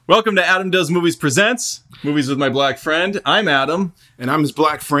Welcome to Adam Does Movies Presents, Movies with My Black Friend. I'm Adam. And I'm his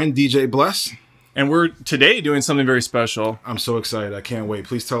black friend, DJ Bless. And we're today doing something very special. I'm so excited. I can't wait.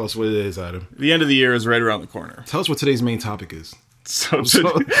 Please tell us what it is, Adam. The end of the year is right around the corner. Tell us what today's main topic is. I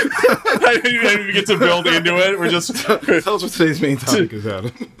didn't even get to build into it. We're just... Tell us what today's main topic is,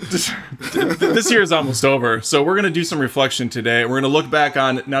 Adam. This year is almost over. So we're going to do some reflection today. We're going to look back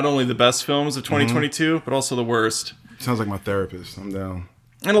on not only the best films of 2022, but also the worst. Sounds like my therapist. I'm down.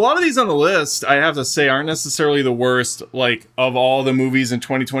 And a lot of these on the list, I have to say, aren't necessarily the worst, like, of all the movies in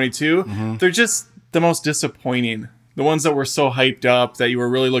 2022. They're just the most disappointing. The ones that were so hyped up that you were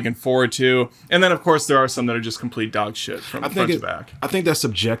really looking forward to. And then, of course, there are some that are just complete dog shit from front to back. I think that's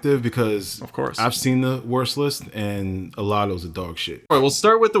subjective because of course I've seen the worst list and a lot of those are dog shit. All right, we'll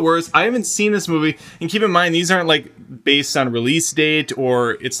start with the worst. I haven't seen this movie. And keep in mind, these aren't like based on release date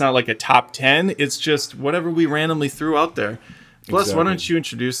or it's not like a top 10. It's just whatever we randomly threw out there. Bless, exactly. Why don't you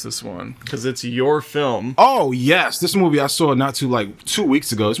introduce this one? Because it's your film. Oh, yes. This movie I saw not 2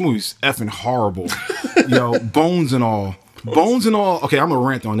 weeks ago. This movie's effing horrible. Bones and all. Bones and all. Okay, I'm going to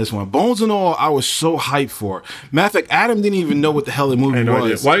rant on this one. Bones and all, I was so hyped for. Matter of fact, Adam didn't even know what the hell the movie was.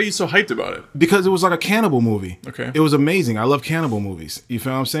 Idea. Why are you so hyped about it? Because it was like a cannibal movie. Okay. It was amazing. I love cannibal movies. You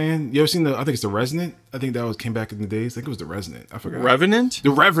feel what I'm saying? You ever seen I think it's The Revenant? I think that came back in the days. I think it was The Revenant. I forgot. Revenant?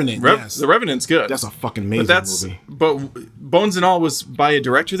 The Revenant, yes. The Revenant's good. That's a fucking amazing movie. But Bones and all was by a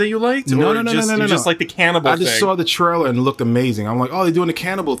director that you liked? No. Just like the cannibal thing? I just saw the trailer and it looked amazing. I'm like, oh, they're doing the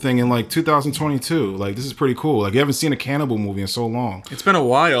cannibal thing in like 2022. Like, this is pretty cool. Like, you haven't seen a cannibal movie in so long. It's been a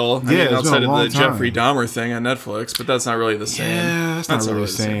while. I mean, outside of the time. Jeffrey Dahmer thing on Netflix, but that's not really the same. Yeah, that's not really the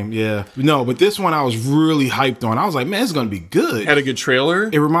same. Yeah. No, but this one I was really hyped on. I was like, man, it's going to be good. Had a good trailer.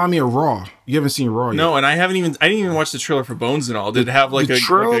 It reminded me of Raw. You haven't seen Raw yet. No, and I didn't even watch the trailer for Bones and all. Did it have like the a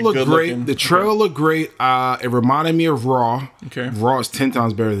trailer like a looked good great? looking... The trailer looked great. It reminded me of Raw. Okay. Raw is 10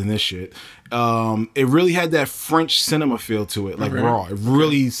 times better than this shit. It really had that French cinema feel to it, like Raw. It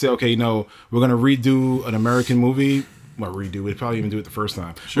really said, okay, we're going to redo an American movie. Well, redo. We'd probably even do it the first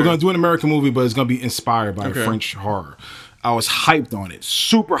time. Sure. We're going to do an American movie, but it's going to be inspired by French horror. I was hyped on it.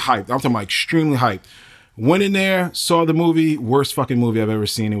 Super hyped. I'm talking about extremely hyped. Went in there, saw the movie. Worst fucking movie I've ever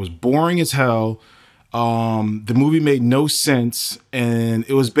seen. It was boring as hell. The movie made no sense. And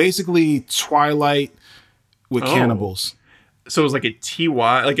it was basically Twilight with cannibals. So it was like a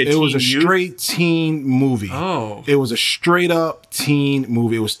TY, like a teen. It was a straight teen movie. Oh. It was a straight up teen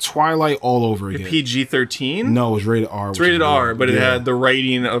movie. It was Twilight all over again. PG-13? No, it was rated R. It's rated R, but it had the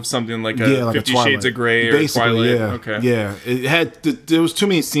writing of something like a 50 Shades of Grey or Twilight. Yeah. Okay. Yeah. It had, there was too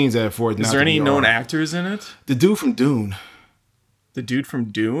many scenes that for it. Is there any known actors in it? The dude from Dune. The dude from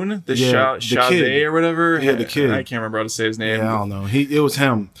Dune? Chazet or whatever? Yeah, the kid. I can't remember how to say his name. Yeah, I don't know. It was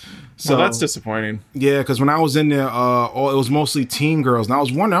him. So that's disappointing. Yeah, because when I was in there, it was mostly teen girls, and I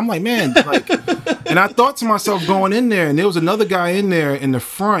was wondering, I'm like, man, and I thought to myself going in there, and there was another guy in there in the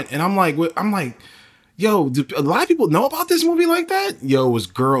front, and I'm like, yo, do a lot of people know about this movie like that? Yo, it was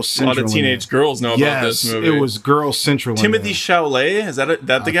Girl Central. A lot of teenage girls know about this movie. It was Girl Central. Timothy Chalamet, is that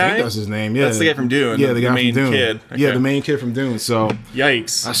the guy? I think that's his name. Yeah, that's the guy from Dune. Yeah, the main from Dune. Kid. Okay. Yeah, the main kid from Dune. So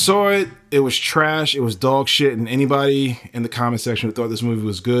yikes! I saw it. It was trash. It was dog shit. And anybody in the comment section who thought this movie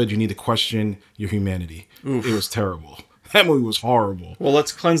was good, you need to question your humanity. Oof. It was terrible. That movie was horrible. Well,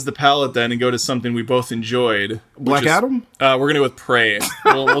 let's cleanse the palate then and go to something we both enjoyed. Black Adam? We're going to go with Prey.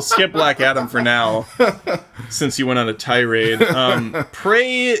 We'll skip Black Adam for now, since you went on a tirade.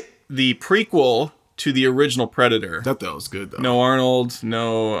 Prey, the prequel to the original Predator. That was good, though. No Arnold,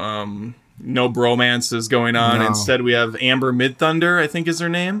 no bromances going on. No. Instead, we have Amber Midthunder, I think is her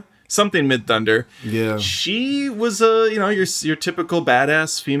name. Something Midthunder. Yeah. She was your typical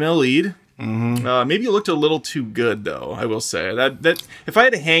badass female lead. Mm-hmm. Maybe it looked a little too good, though. I will say that if I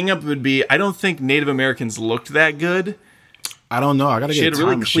had a hang up, it would be I don't think Native Americans looked that good. I don't know. I gotta get. She had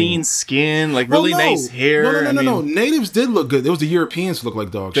really clean skin, like really nice hair. No. Natives did look good. It was the Europeans who looked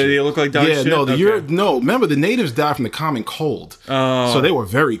like dog shit. Did they look like dog shit? Yeah, no. Remember, the natives died from the common cold, so they were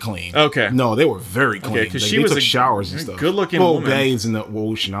very clean. Okay. No, they were very clean. Okay, because they took showers and stuff. Good-looking woman. Bathes in the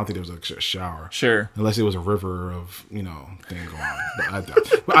ocean. I don't think there was a shower. Sure. Unless it was a river of thing going on.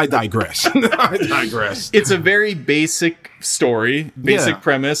 But I digress. It's a very basic story, basic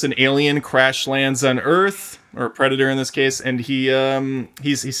premise. An alien crash lands on Earth. Or a predator in this case, and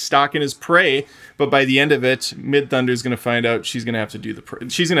he's stalking his prey. But by the end of it, Midthunder's going to find out she's going to have to do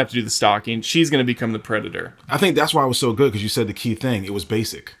the stalking. She's going to become the predator. I think that's why it was so good because you said the key thing. It was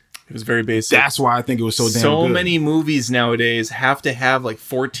basic. It was very basic. That's why I think it was so damn good. So many movies nowadays have to have like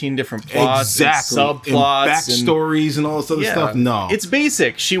 14 different plots, exactly, and subplots, and backstories, and all this other stuff. No, it's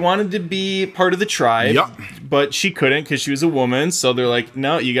basic. She wanted to be part of the tribe, but she couldn't because she was a woman. So they're like,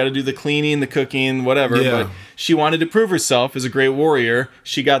 no, you got to do the cleaning, the cooking, whatever. Yeah. But she wanted to prove herself as a great warrior.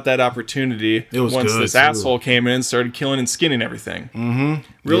 She got that opportunity once this asshole came in and started killing and skinning everything. Mm-hmm.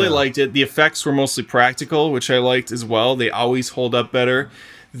 Really liked it. The effects were mostly practical, which I liked as well. They always hold up better.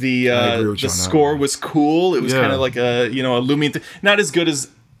 The score was cool. It was kind of like a looming not as good as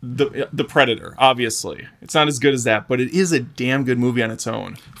the Predator, obviously. It's not as good as that, but it is a damn good movie on its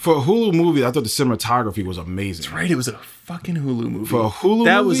own. For a Hulu movie, I thought the cinematography was amazing. That's right, it was a fucking Hulu movie. For a Hulu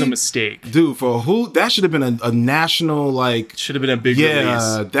that movie? was a mistake. Dude, for a Hulu, that should have been a national, like... Should have been a big release.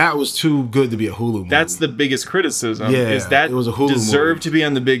 Yeah, that was too good to be a Hulu movie. That's the biggest criticism, is that it was a Hulu deserved movie. to be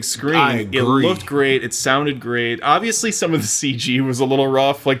on the big screen. I agree. It looked great. It sounded great. Obviously, some of the CG was a little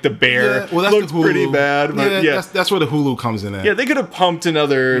rough, like the bear looked pretty bad. But that's where the Hulu comes in at. Yeah, they could have pumped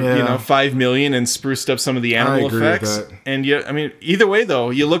another, $5 million and spruced up some of the animal effects. And either way though,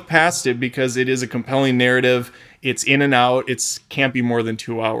 you look past it because it is a compelling narrative. It's in and out. It can't be more than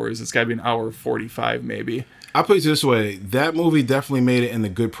 2 hours. It's got to be an hour 45 maybe. I'll put it this way. That movie definitely made it in the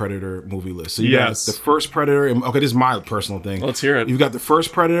good Predator movie list. So you got the first Predator. Okay, this is my personal thing. Let's hear it. You've got the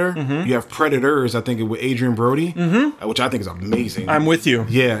first Predator. Mm-hmm. You have Predators, I think, with Adrian Brody, which I think is amazing. I'm with you.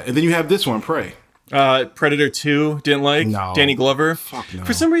 Yeah, and then you have this one, Prey. Predator 2 didn't like. No. Danny Glover. Fuck no.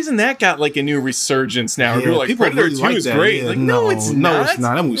 For some reason that got like a new resurgence now. People are like, Predator really 2 like is that. great. Yeah, like, no, it's not. No, it's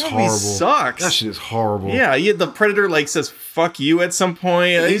not. That movie's horrible. Sucks. That shit is horrible. Yeah, the Predator like says fuck you at some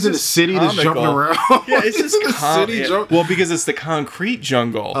point. He's in the city just jumping around. Yeah, it's just in the city well, because it's the concrete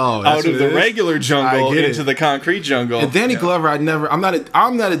jungle. Out of the regular jungle into the concrete jungle. And Danny Glover, I'm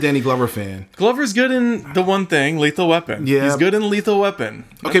not a Danny Glover fan. Glover's good in the one thing, Lethal Weapon. Yeah. He's good in Lethal Weapon.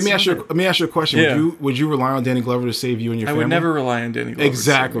 Okay, let me ask you a question. Yeah. Would you rely on Danny Glover to save you and your family? I would never rely on Danny Glover.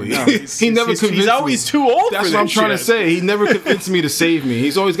 Exactly. No, he's always too old. That's for what I'm that trying shit. to say. He never convinced me to save me.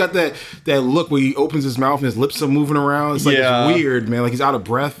 He's always got that look where he opens his mouth and his lips are moving around. It's like it's weird, man. Like he's out of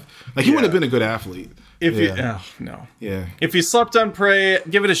breath. Like he wouldn't have been a good athlete. If you slept on Prey,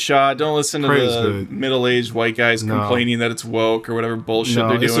 give it a shot. Don't listen to the middle-aged white guys complaining that it's woke or whatever bullshit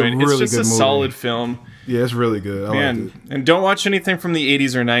they're doing. It's just a solid film. Yeah, it's really good. I liked it. And don't watch anything from the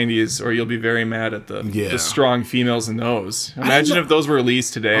 80s or 90s or you'll be very mad at the strong females in those. Imagine if those were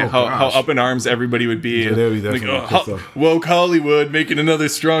released today, how up in arms everybody would be. Yeah, they'd be definitely woke Hollywood making another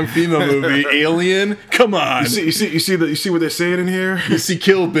strong female movie. Alien? Come on. You see what they're saying in here? You see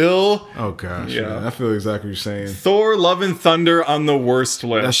Kill Bill? Oh gosh. Yeah. Man, I feel exactly what you're saying. Thor Love and Thunder on the worst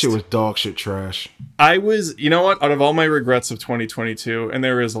list. That shit was dog shit trash. You know what? Out of all my regrets of 2022, and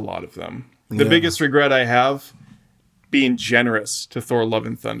there is a lot of them, the biggest regret I have, being generous to Thor Love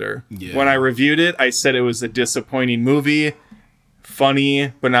and Thunder. Yeah. When I reviewed it, I said it was a disappointing movie,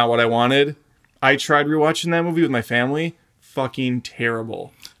 funny, but not what I wanted. I tried rewatching that movie with my family. Fucking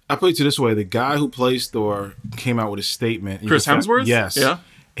terrible. I put it to this way. The guy who plays Thor came out with a statement. Chris Hemsworth? Yes. Yeah.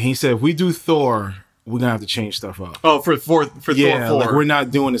 And he said, if we do Thor, we're going to have to change stuff up. Oh, for Thor 4. Like we're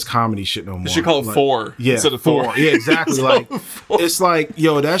not doing this comedy shit no more. You should call it 4 instead of Thor. Yeah, exactly. It's like,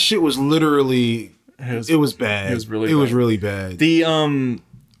 yo, that shit was literally... It was bad. It was really bad. The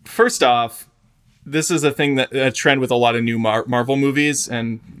first off, this is a trend with a lot of new Marvel movies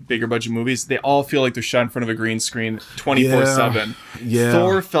and bigger budget movies. They all feel like they're shot in front of a green screen 24/7. Yeah.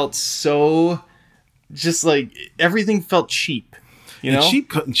 Thor felt so just like everything felt cheap. You know, cheap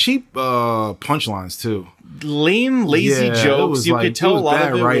punchlines too. Lame, lazy jokes. You could tell a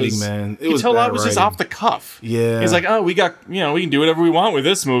lot of it was man. You could tell a lot was just off the cuff. Yeah, he's like, oh, we can do whatever we want with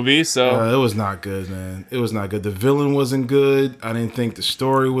this movie. So it was not good, man. It was not good. The villain wasn't good. I didn't think the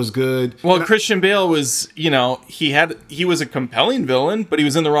story was good. Well, Christian Bale was, he was a compelling villain, but he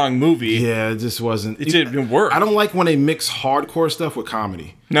was in the wrong movie. Yeah, it just wasn't. It didn't work. I don't like when they mix hardcore stuff with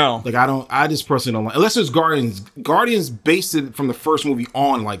comedy. No, like I just personally don't like. Unless it's Guardians. Guardians based it from the first movie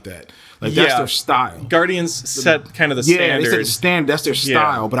on like that. Like that's their style. Guardians set kind of the standard. Yeah, they set the standard. That's their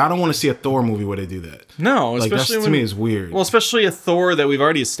style. But I don't want to see a Thor movie where they do that. No, like especially to me is weird. Well, especially a Thor that we've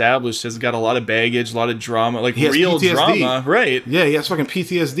already established has got a lot of baggage, a lot of drama, like real PTSD. Drama, right? Yeah, he has fucking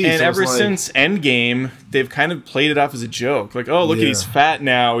PTSD. And ever since Endgame, they've kind of played it off as a joke. Like, oh, look, he's fat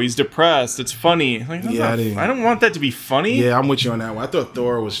now. He's depressed. It's funny. Like, I don't want that to be funny. Yeah, I'm with you on that one. I thought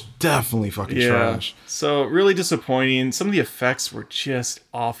Thor was definitely fucking trash. So really disappointing. Some of the effects were just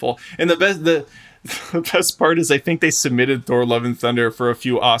awful. And the best part is I think they submitted Thor Love and Thunder for a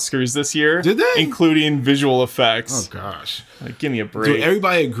few Oscars this year. Did they? Including visual effects. Oh, gosh. Like, give me a break. Dude,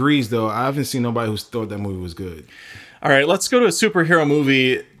 everybody agrees, though. I haven't seen nobody who thought that movie was good. All right, let's go to a superhero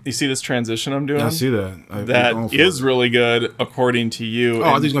movie you see this transition I'm doing? I see that. That is really good according to you.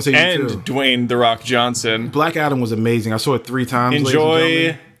 I was gonna say you too. Dwayne The Rock Johnson. Black Adam was amazing. I saw it 3 times.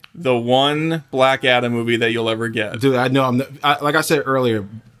 Enjoy the one Black Adam movie that you'll ever get. Dude, I know. Like I said earlier,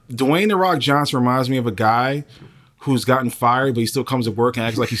 Dwayne The Rock Johnson reminds me of a guy who's gotten fired, but he still comes to work and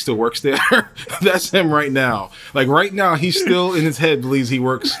acts like he still works there. That's him right now. Like right now, he's still in his head believes he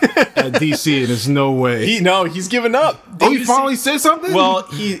works at DC, and there's no way. He's given up. He finally said something? Well,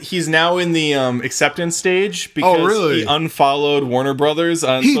 he's now in the acceptance stage because he unfollowed Warner Brothers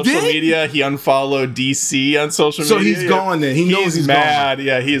on social media. He unfollowed DC on social media. So he's gone then. He knows he's mad. Gone.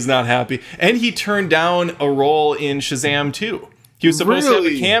 Yeah, he is not happy. And he turned down a role in Shazam 2. He was supposed to have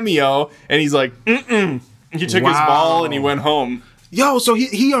a cameo, and he's like, mm-mm. He took his ball and he went home. Yo, so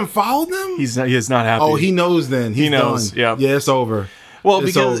he unfollowed them? He is not happy. Oh, he knows then. He knows. Done. Yeah, it's over. Well,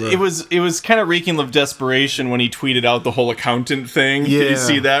 because it was kind of reeking of desperation when he tweeted out the whole accountant thing. Yeah. Did you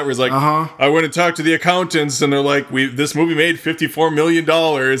see that? Where he's like, I went and talked to the accountants, and they're like, this movie made $54 million.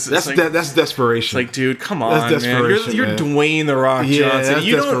 That's desperation. It's like, dude, come on, that's desperation, man. You're Dwayne The Rock Johnson.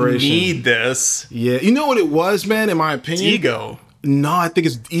 You don't need this. Yeah, you know what it was, man. In my opinion, it's ego. No, I think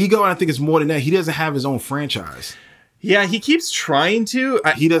it's ego, and I think it's more than that. He doesn't have his own franchise. Yeah, he keeps trying to.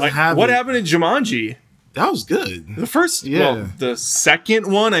 He doesn't have. What happened in Jumanji? That was good. The first, the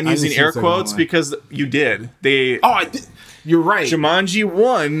second one. I'm using air quotes because you did. I did. You're right. Jumanji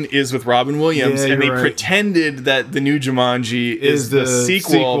 1 is with Robin Williams, and they pretended that the new Jumanji is the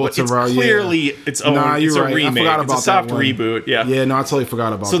sequel, but it's clearly its own. It's a remake. It's a soft reboot. Yeah. Yeah, no, I totally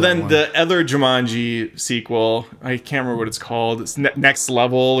forgot about that. So then the other Jumanji sequel, I can't remember what it's called. It's Next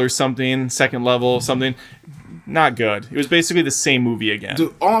Level or something, Second Level, something. Not good. It was basically the same movie again.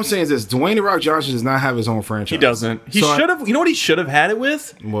 Dude, all I'm saying is this: Dwayne The Rock Johnson does not have his own franchise. He doesn't. He should have. You know what he should have had it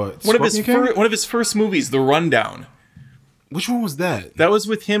with? What? One of his first movies, The Rundown. Which one was that? That was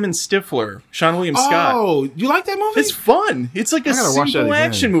with him and Stifler, Sean William Scott. Oh, you like that movie? It's fun. It's like a simple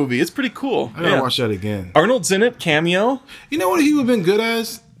action movie. It's pretty cool. I gotta watch that again. Arnold's in it, cameo. You know what he would have been good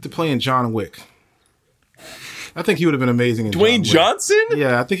as? To play in John Wick. I think he would have been amazing in Dwayne Johnson?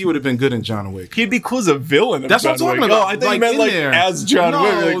 Yeah, I think he would have been good in John Wick. He'd be cool as a villain. That's what I'm talking about. Oh, I thought you meant like as John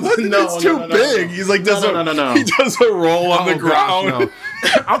Wick. Like, it's too big. He's like, no. He does a roll on the ground. Gosh,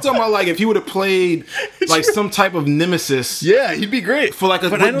 no. I'm talking about like if he would have played like some type of nemesis. Yeah, he'd be great for like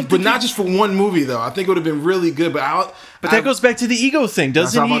but not just for one movie though. I think it would have been really good. But that goes back to the ego thing,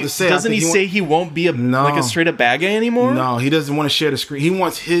 doesn't he? Doesn't he say he won't be like a straight up bad guy anymore? No, he doesn't want to share the screen. He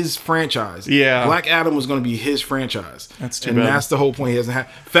wants his franchise. Yeah, Black Adam was going to be his franchise. That's too bad. And that's the whole point. He hasn't had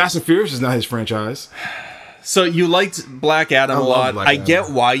Fast and Furious is not his franchise. So you liked Black Adam a lot. I get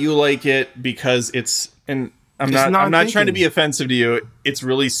why you like it because I'm not trying to be offensive to you. It's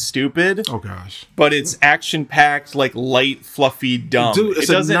really stupid. Oh gosh. But it's action packed, like light, fluffy, dumb. Dude, it's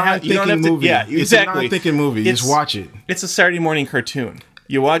a non-thinking movie. Yeah, exactly. It's a non-thinking movie. Just watch it. It's a Saturday morning cartoon.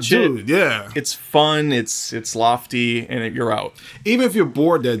 You watch it. Dude, yeah. It's fun, it's lofty, and you're out. Even if you're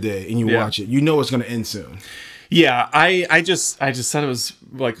bored that day and you watch it, you know it's gonna end soon. Yeah, I just thought it was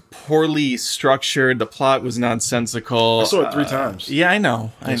like poorly structured. The plot was nonsensical. I saw it 3 times. Yeah, I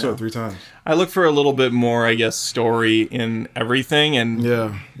know. I saw it 3 times. I look for a little bit more, I guess, story in everything, and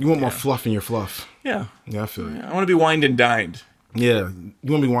yeah, you want more fluff in your fluff. Yeah, I feel it. I want to be wined and dined. Yeah,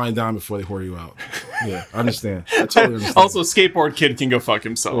 you want to be wined down before they whore you out. Yeah, I understand. I totally understand. Also, Skateboard Kid can go fuck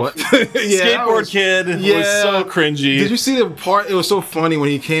himself. What? Skateboard Kid was so cringy. Did you see the part? It was so funny when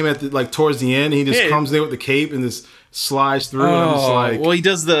he came at towards the end. And he just comes there with the cape and this slides through. And I'm just like, well, he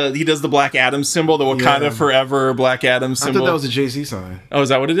does the Black Adam symbol, the Wakanda Forever Black Adam symbol. I thought that was a Jay-Z sign. Oh, is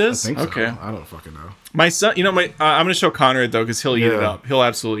that what it is? I think so. Okay, I don't fucking know. My son, I'm gonna show Connor it though because he'll eat it up. He'll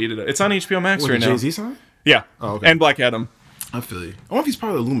absolutely eat it up. It's on HBO Max right now. Jay-Z sign? Yeah. Oh, okay. And Black Adam. I feel you. I wonder if he's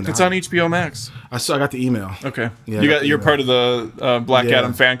part of the Illuminati. It's on HBO Max. I got the email. Okay. Yeah, you're part of the Black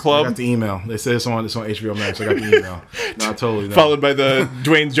Adam fan club. I got the email. They said it's on HBO Max. I got the email. No, totally. No. Followed by the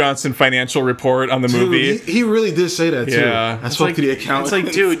Dwayne Johnson financial report on the movie. He really did say that too. Yeah. I spoke to the accountant. It's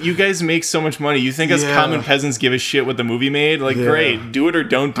like, dude, you guys make so much money. You think us common peasants give a shit what the movie made? Like, great, do it or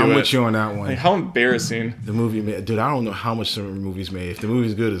don't do it. I'm with you on that one. Like, how embarrassing. The movie made, dude. I don't know how much some movies made. If the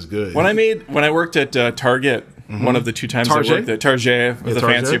movie's good, it's good. When I worked at Target. One of the 2 times Target? I worked at Target, as the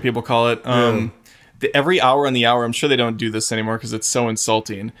fancier people call it. Every hour on the hour, I'm sure they don't do this anymore because it's so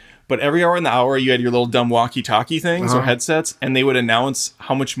insulting. But every hour on the hour, you had your little dumb walkie-talkie things or headsets, and they would announce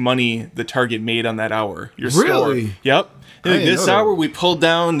how much money the Target made on that hour. Your store. Yep. This hour we pulled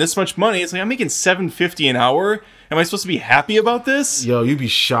down this much money. It's like I'm making $7.50 an hour. Am I supposed to be happy about this? Yo, you'd be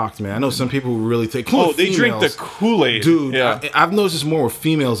shocked, man. I know some people who really take. Oh, they drink the Kool-Aid, dude. Yeah. I've noticed this more with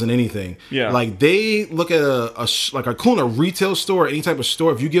females than anything. Yeah, like they look at a cool in a retail store, any type of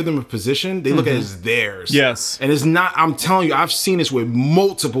store. If you give them a position, they look at it as theirs. Yes, and it's not. I'm telling you, I've seen this with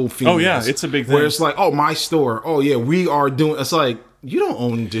multiple females. Oh yeah, it's a big thing. Where it's like, oh, my store. Oh yeah, we are doing. It's like, you don't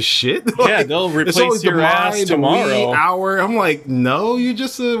own this shit. Like, yeah, they'll replace your ass tomorrow. Hour. I'm like, no, you're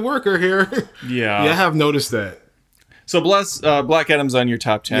just a worker here. Yeah, yeah, I have noticed that. So Black Adam's on your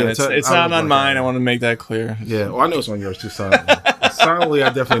top 10. Yeah, it's not on mine. I want to make that clear. Yeah, well, I know it's on yours too. Silently, I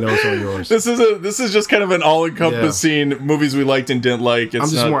definitely know it's on yours. This is just kind of an all-encompassing movies we liked and didn't like. It's I'm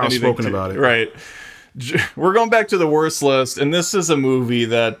just not more outspoken about it. Right. We're going back to the worst list, and this is a movie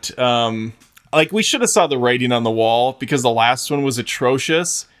that, like, we should have saw the writing on the wall because the last one was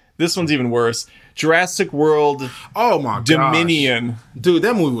atrocious. This one's even worse. Jurassic World. Oh my god. Dominion. Dude,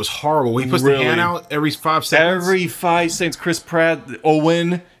 that movie was horrible. He puts the hand out every 5 seconds. Every 5 seconds, Chris Pratt,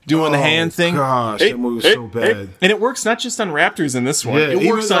 Owen doing the hand thing. Gosh, that movie was so bad. And it works not just on raptors in this one. Yeah, it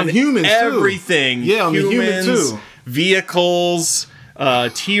works on humans everything. Too. Yeah, on the humans too. Vehicles,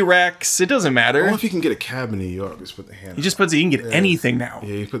 T-Rex. It doesn't matter. I don't know if you can get a cab in New York. Just put the hand. He just puts. He can get anything now.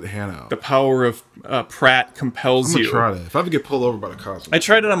 Yeah, you put the hand out. The power of Pratt compels you. I'm gonna try that. If I ever get pulled over by the cops, I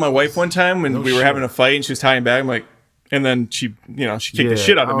tried it on my wife one time when we were having a fight and she was tying back. I'm like, and then she kicked the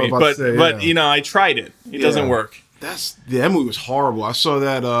shit out of me. But you know, I tried it. It doesn't work. That movie was horrible. I saw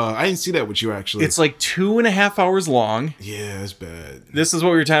that. I didn't see that with you actually. It's like 2.5 hours long. Yeah, it's bad. This is what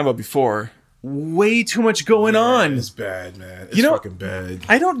we were talking about before. Way too much going on. It's bad, man. It's fucking bad.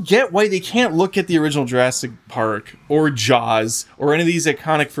 I don't get why they can't look at the original Jurassic Park or Jaws or any of these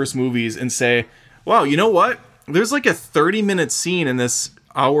iconic first movies and say, wow, you know what? There's like a 30-minute scene in this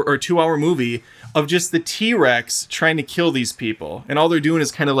hour or 2-hour movie of just the T-Rex trying to kill these people. And all they're doing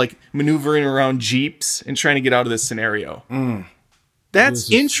is kind of like maneuvering around Jeeps and trying to get out of this scenario.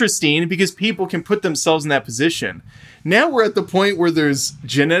 That's interesting because people can put themselves in that position. Now we're at the point where there's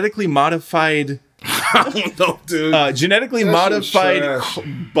genetically modified... I don't know, dude. Genetically modified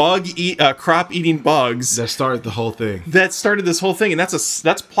crop-eating bugs. That started the whole thing. That started this whole thing, and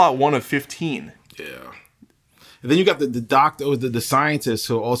that's plot 1 of 15. Yeah. And then you got the doctor, the scientist,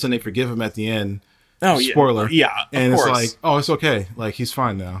 who all of a sudden they forgive him at the end. Oh, spoiler. Yeah, and of course. It's like, oh, it's okay. Like, he's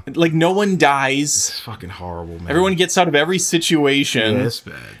fine now. Like, no one dies. It's fucking horrible, man. Everyone gets out of every situation. Yeah, it's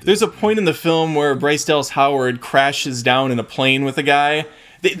bad. Dude. There's a point in the film where Bryce Dallas Howard crashes down in a plane with a guy.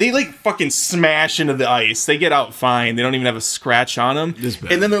 They like fucking smash into the ice. They get out fine. They don't even have a scratch on them.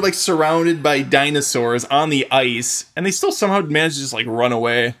 And then they're like surrounded by dinosaurs on the ice, and they still somehow manage to just like run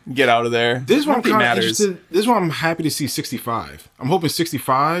away, get out of there. This is why I'm kind of interested. This is why I'm happy to see 65. I'm hoping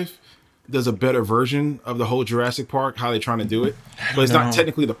 65 does a better version of the whole Jurassic Park, how they're trying to do it, but it's not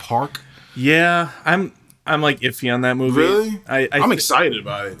technically the park. Yeah, I'm like iffy on that movie. Really? I'm excited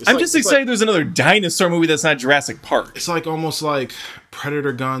about it. I'm just excited there's another dinosaur movie that's not Jurassic Park. It's like almost like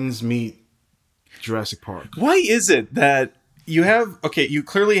Predator guns meet Jurassic Park. Why is it that you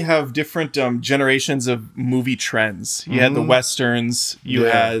clearly have different generations of movie trends. You had the Westerns, you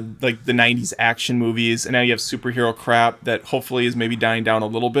had like the 90s action movies, and now you have superhero crap that hopefully is maybe dying down a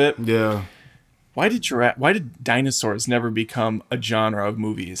little bit. Yeah. Why did dinosaurs never become a genre of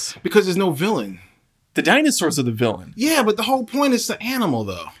movies? Because there's no villain. The dinosaurs are the villain. Yeah, but the whole point is the animal,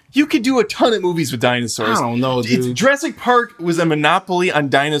 though. You could do a ton of movies with dinosaurs. I don't know, dude. Jurassic Park was a monopoly on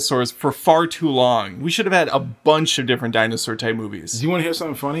dinosaurs for far too long. We should have had a bunch of different dinosaur-type movies. Do you want to hear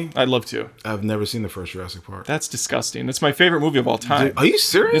something funny? I'd love to. I've never seen the first Jurassic Park. That's disgusting. It's my favorite movie of all time. Dude, are you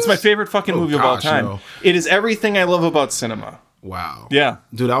serious? It's my favorite fucking movie of all time. No. It is everything I love about cinema. Wow. Yeah.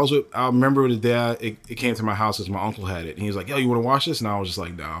 Dude, I remember the day it came to my house because my uncle had it. And he was like, yo, you want to watch this? And I was just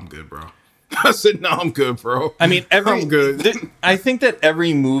like, nah, I'm good, bro. I said, no, I'm good, bro. I mean, I'm good. I think that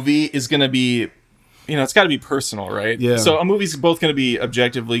every movie is going to be, it's got to be personal, right? Yeah. So a movie's both going to be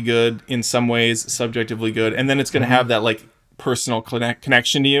objectively good in some ways, subjectively good, and then it's going to have that like personal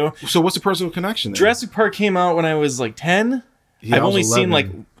connection to you. So what's the personal connection then? Jurassic Park came out when I was like 10. Yeah, I've only seen like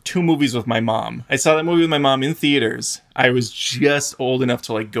 2 movies with my mom. I saw that movie with my mom in theaters. I was just old enough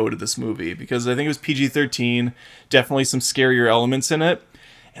to like go to this movie because I think it was PG-13, definitely some scarier elements in it.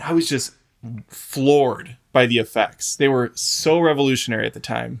 And I was just floored by the effects. They were so revolutionary at the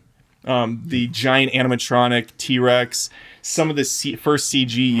time. The giant animatronic T-Rex, some of the first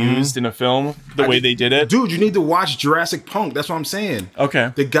CG used in a film, the way they did it. Dude, you need to watch Jurassic Punk. That's what I'm saying.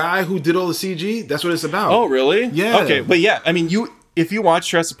 Okay. The guy who did all the CG, that's what it's about. Oh, really? Yeah. Okay, but yeah, I mean, if you watch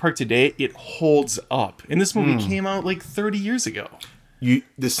Jurassic Park today, it holds up. And this movie came out like 30 years ago.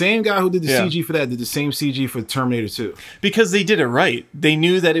 The same guy who did the CG for that did the same CG for Terminator 2. Because they did it right. They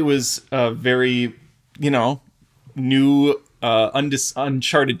knew that it was very, new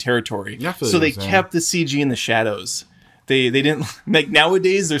uncharted territory. Yeah, I feel so what they you're saying. kept the CG in the shadows. They didn't like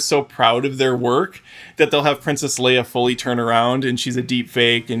nowadays they're so proud of their work that they'll have Princess Leia fully turn around and she's a deep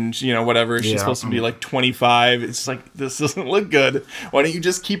fake and whatever. She's supposed to be like 25. It's like, this doesn't look good. Why don't you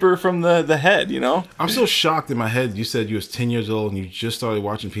just keep her from the head, I'm so shocked in my head. You said you was 10 years old and you just started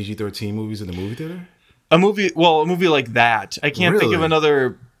watching PG-13 movies in the movie theater? A movie like that. I can't think of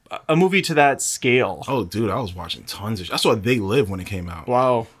Really? a movie to that scale. Oh, dude, I was watching tons of I saw They Live when it came out.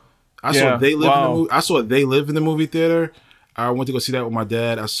 Wow. I saw Yeah, They Live in the wow. movie. I saw They Live in the movie theater. I went to go see that with my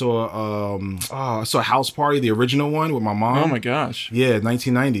dad. I saw House Party, the original one with my mom. Oh my gosh. Yeah,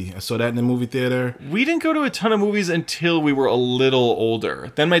 1990. I saw that in the movie theater. We didn't go to a ton of movies until we were a little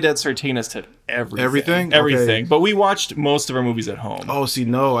older. Then my dad started taking us to everything. Everything? Everything. Okay. But we watched most of our movies at home. Oh, see,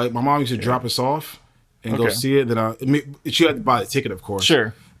 no. My mom used to drop us off and go Okay. see it. Then she had to buy the ticket, of course.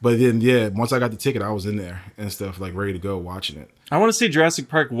 Sure. But then, yeah, once I got the ticket, I was in there and stuff, like ready to go watching it. I want to say Jurassic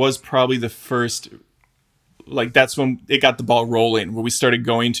Park was probably the first, like that's when it got the ball rolling, where we started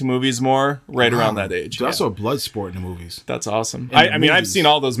going to movies more right around that age. Dude, I Yeah. saw Bloodsport in the movies. That's awesome. the I mean, I've movies. seen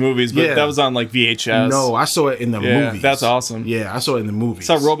all those movies, but Yeah. that was on like VHS. No, I saw it in the Yeah, movies. that's awesome. Yeah, I saw it in the movies.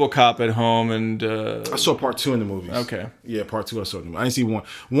 I saw RoboCop at home, and I saw part 2 in the movies. Okay. Yeah, part 2 I saw in the movies. I didn't see one.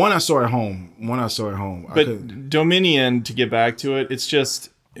 One I saw at home. I but couldn't- Dominion, to get back to it, it's just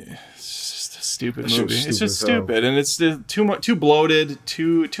a stupid shit was movie. It's just stupid as hell. stupid, and it's too bloated,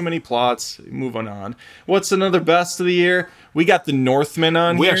 too many plots. Moving on. What's another best of the year? We got The Northman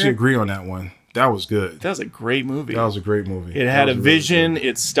on we here. actually agree on that one. That was good. That was a great movie. That was a great movie. It had a vision.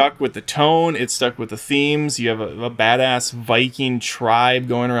 It stuck with the tone. It stuck with the themes. You have a badass Viking tribe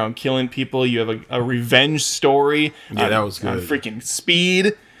going around killing people. You have a revenge story. Yeah, that was on good. freaking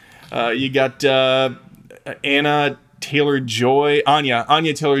speed. You got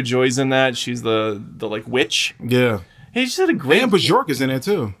Anya Taylor-Joy's in that. She's the like witch. Yeah. Hey, she had a great And Bjork is in it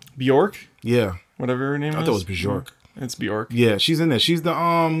too. Bjork, Yeah. whatever her name is. I thought it was Bjork. It's Bjork. Yeah, she's in there. She's the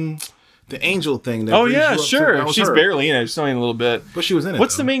angel thing. That Oh brings you yeah, up to- sure. that was She's her. barely in it. She's only in a little bit. But she was in it.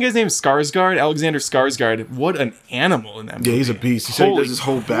 What's though. the main guy's name? Skarsgård? Alexander Skarsgård. What an animal in that movie. Yeah, he's a beast. He said he Holy does his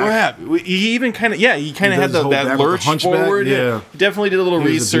whole back. crap. He even kind of, he kind of does had his whole back that with the lurch hunchback, forward. yeah. He definitely did a little He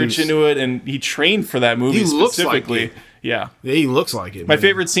was a research beast. into it, and he trained for that movie He looks like specifically. it. Yeah. Yeah, he looks like it. My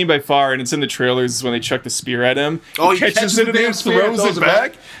favorite scene by far, and it's in the trailers, is when they chuck the spear at him. Oh, he catches catches it the and then damn spear and throws it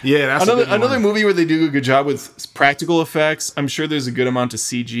back. Yeah, that's a good one. another movie where they do a good job with practical effects. I'm sure there's a good amount of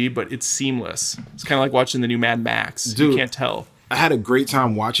CG, but it's seamless. It's kind of like watching the new Mad Max. You Dude. can't tell. I had a great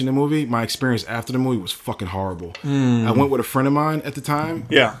time watching the movie. My experience after the movie was fucking horrible. I went with a friend of mine at the time.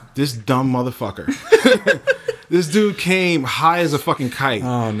 Yeah. This dumb motherfucker. This dude came high as a fucking kite.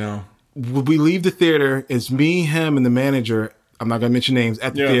 Oh no. We leave the theater. It's me, him, and the manager. I'm not gonna mention names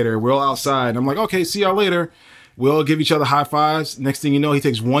at the Yeah. theater. We're all outside. I'm like, okay, see y'all later. We all give each other high fives. Next thing you know, he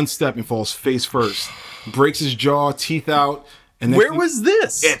takes one step and falls face first, breaks his jaw, teeth out. And Where was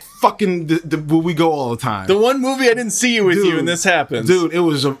this? it? Fucking where we go all the time. The one movie I didn't see you with you, and this happens. Dude, it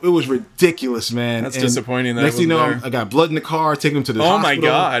was ridiculous, man. That's And disappointing that Next it thing you know, wasn't there. I got blood in the car. Taking him to the Oh my hospital.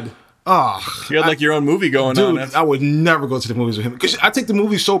 god. Oh, You had like your own movie going on. dude, I would never go to the movies with him because I take the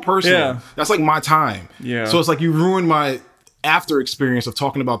movies so personal. Yeah. That's like my time. Yeah. So it's like you ruined my after experience of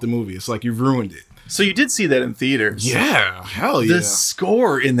talking about the movie. It's like you ruined it. So you did see that in theaters. Yeah, hell yeah. The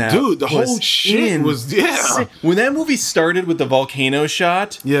score in that, Dude, the was whole shit was yeah. When that movie started with the volcano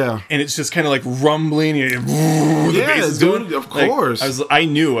shot, Yeah. and it's just kind of like rumbling, and the Yeah, bass is dude, going, of course. I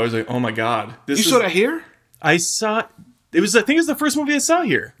knew. I was like, oh my god, this You is. saw that here? I saw. It was. I think it was the first movie I saw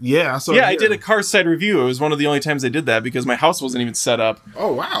here. Yeah, I saw. Yeah, it I here. did a car side review. It was one of the only times I did that because my house wasn't even set up.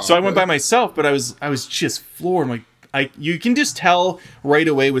 Oh wow. So I went by myself, but I was just floored. I'm like, you can just tell right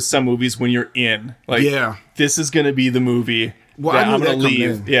away with some movies when you're in. Like, Yeah. this is gonna be the movie Well, that I knew I'm gonna that coming leave.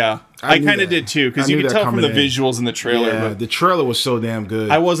 in. Yeah, I I knew kind of that. did too because I you knew could that tell from the coming in. visuals in the trailer. Yeah, But the trailer was so damn good.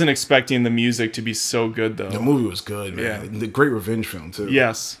 I wasn't expecting the music to be so good though. The movie was good, man. Yeah. The great revenge film too.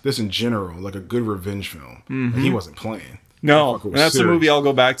 Yes. This in general, like a good revenge film. Like, he wasn't playing. No, Motherfucker and was that's a serious. movie I'll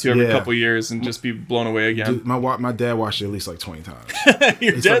go back to every Yeah. couple years and just be blown away again. Dude, my dad watched it at least like 20 times.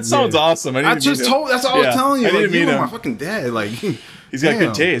 Your dad like, sounds yeah. awesome. I, need I to just meet him. told. That's all I was Yeah, telling you. I need Like, to meet you know him. my fucking dad. Like He's got damn.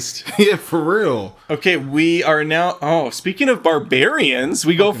 good taste. Yeah, for real. Okay, we are now. Oh, speaking of barbarians,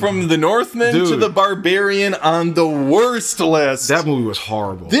 we go from the Northman to Dude. the barbarian on the worst list. That movie was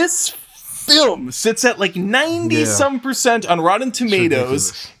horrible. This film sits at like 90 Yeah. some percent on Rotten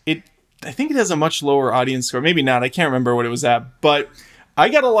Tomatoes. ridiculous. I think it has a much lower audience score. Maybe not. I can't remember what it was at. But I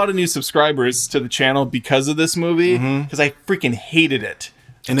got a lot of new subscribers to the channel because of this movie because I freaking hated it.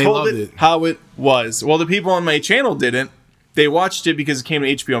 And they Told loved it. how it was. Well, the people on my channel didn't. they watched it because it came to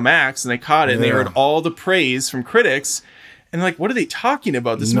HBO Max and they caught it and they heard all the praise from critics. And like, what are they talking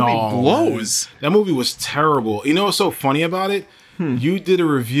about? This movie blows. Man. That movie was terrible. You know what's so funny about it? You did a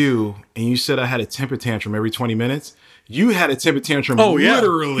review and you said I had a temper tantrum every 20 minutes. You had a temper tantrum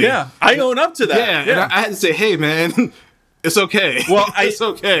literally. Yeah, I own up to that. Yeah. And I had to say, hey, man, it's okay. Well, it's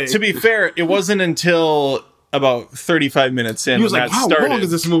okay. To be fair, it wasn't until about 35 minutes in he was when like, that how started. long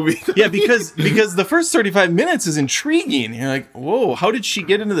is this movie? Yeah, because the first 35 minutes is intriguing. You're like, whoa, how did she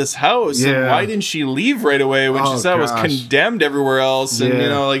get into this house? And why didn't she leave right away when she saw it was condemned everywhere else? And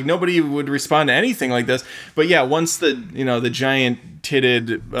like nobody would respond to anything like this. But yeah, once the giant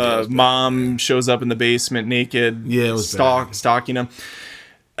titted mom shows up in the basement naked, it was stalking him.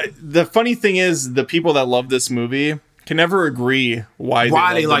 The funny thing is, the people that love this movie can never agree why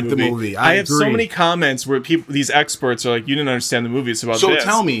they like the movie. I have so many comments where these experts are like, you didn't understand the movie. It's about this. So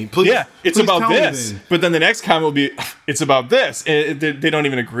tell me, please. Yeah, it's please about this. But then the next comment will be, it's about this. They don't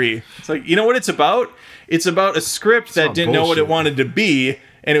even agree. It's like, you know what it's about? It's about a script that didn't know what it wanted to be.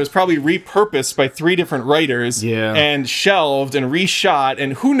 And it was probably repurposed by 3 different writers and shelved and reshot.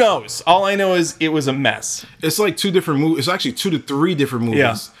 And who knows? All I know is it was a mess. It's like 2 different movies. It's actually 2 to 3 different movies.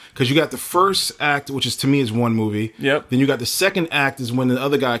 Yeah. Because you got the first act, which is to me is one movie. Yep. Then you got the second act is when the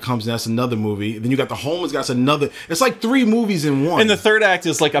other guy comes in. That's another movie. Then you got the homeless guy's another. It's like 3 movies in one. And the third act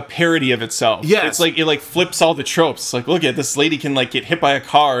is like a parody of itself. Yeah. It's like it flips all the tropes. It's like, look at this lady can like get hit by a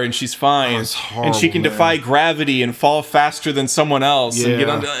car and she's fine. It's horrible, and she can defy gravity and fall faster than someone else. And get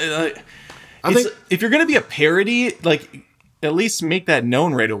on. I think if you're gonna be a parody, like at least make that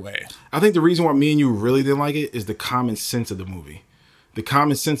known right away. I think the reason why me and you really didn't like it is the common sense of the movie. The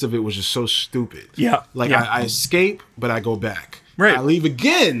common sense of it was just so stupid. Yeah. I escape, but I go back. Right. I leave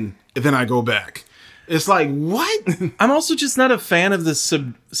again, and then I go back. It's like, what? I'm also just not a fan of the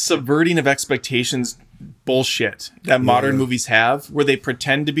subverting of expectations bullshit that modern movies have, where they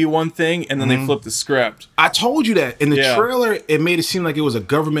pretend to be one thing and then they flip the script. I told you that. In the trailer, it made it seem like it was a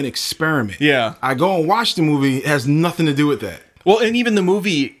government experiment. Yeah. I go and watch the movie. It has nothing to do with that. Well, and even the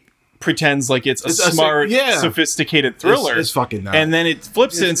movie pretends like it's a smart, sophisticated thriller. It's fucking not. And then it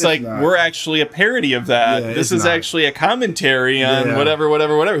flips it and it's like, we're actually a parody of that. Yeah, this is actually a commentary on whatever.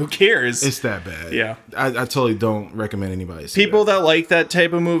 Who cares? It's that bad. Yeah. I totally don't recommend anybody see People that like that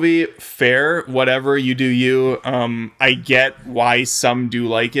type of movie, fair, whatever, you do you. I get why some do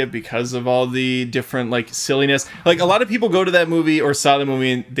like it because of all the different like silliness. Like a lot of people go to that movie or saw the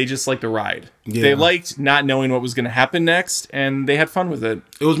movie and they just like the ride. Yeah. They liked not knowing what was going to happen next, and they had fun with it.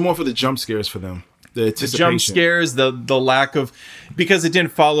 It was more for the jump scares for them. The jump scares, the lack of, because it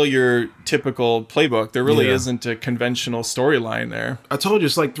didn't follow your typical playbook. There really isn't a conventional storyline there. I told you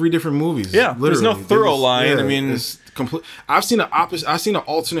it's like 3 different movies. Yeah, literally. There's no thorough line. I mean, it's complete. I've seen an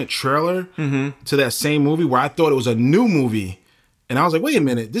alternate trailer to that same movie where I thought it was a new movie. And I was like, wait a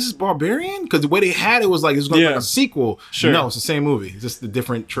minute, this is Barbarian? Because the way they had it was like, it was going to be like a sequel. Sure. No, it's the same movie. It's just a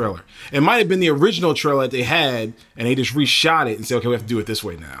different trailer. It might have been the original trailer that they had, and they just reshot it and said, okay, we have to do it this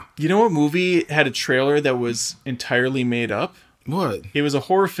way now. You know what movie had a trailer that was entirely made up? What? It was a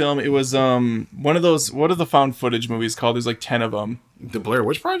horror film. It was one of those, what are the found footage movies called? There's like 10 of them. The Blair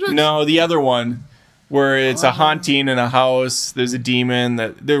Witch Project? No, the other one, where it's a haunting in a house. There's a demon.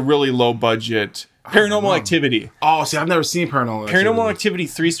 They're really low budget. Paranormal Activity. Oh, see, I've never seen Paranormal Activity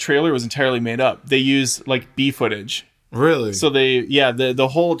 3's trailer was entirely made up. They used like B footage. Really? So the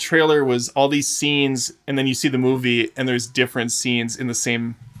whole trailer was all these scenes, and then you see the movie, and there's different scenes in the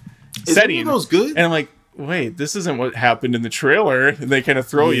same setting. Is those good? And I'm like, wait, this isn't what happened in the trailer. And they kind of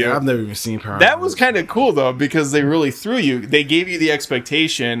throw you. I've never even seen Paranormal. That was kind of cool though, because they really threw you. They gave you the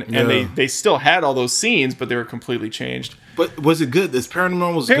expectation, and they still had all those scenes, but they were completely changed. But was it good? This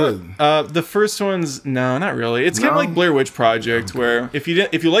Paranormal was good. The first one's no, not really. It's kind of like Blair Witch Project, where if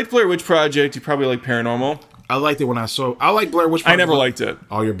you liked Blair Witch Project, you probably like Paranormal. I liked it when I like Blair Witch Project. I never liked it.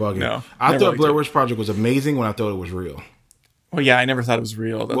 Oh, you're bugging. No, I thought Blair Witch Project was amazing when I thought it was real. Well, yeah, I never thought it was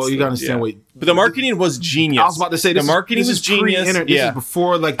real. Well, you gotta understand what. But the marketing was genius. I was about to say the marketing was genius. This is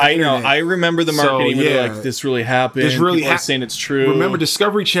before like the internet. I remember the marketing. So, like this really happened. This really happened. Saying it's true. Remember,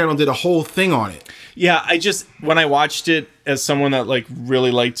 Discovery Channel did a whole thing on it. Yeah, when I watched it as someone that like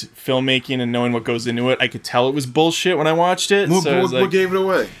really liked filmmaking and knowing what goes into it, I could tell it was bullshit when I watched it. What gave it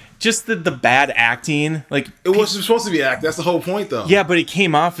away? Just the bad acting. Like it wasn't supposed to be act. That's the whole point, though. Yeah, but it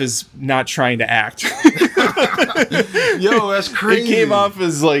came off as not trying to act. Yo, that's crazy. It came off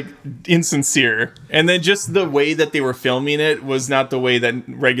as like insincere, and then just the way that they were filming it was not the way that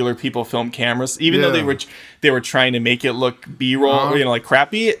regular people film cameras. Even though they were trying to make it look B-roll, like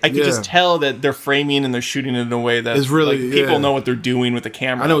crappy. I could just tell that they're framing and they're shooting it in a way that it's really like, people know what they're doing with the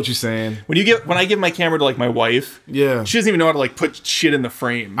camera. I know what you're saying. When I give my camera to like my wife, she doesn't even know how to like put shit in the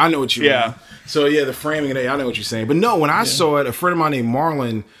frame. I know what you mean. So the framing, I know what you're saying. But no, when I saw it, a friend of mine named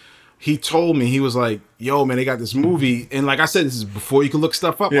Marlon, he told me, he was like, yo, man, they got this movie. And like I said, this is before you could look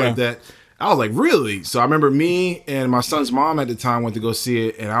stuff up like that. I was like, really? So I remember me and my son's mom at the time went to go see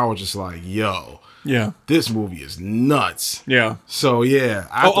it. And I was just like, yo, this movie is nuts. Yeah. So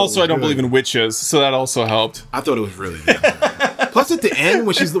also, I don't believe in witches. So that also helped. I thought it was really good. Plus at the end,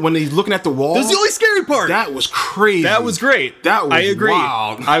 when he's looking at the wall. That's the only scary part. That was crazy. That was great. That was I agree.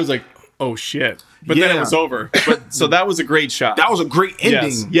 wild. I was like, oh shit. But then it was over. But so that was a great shot. That was a great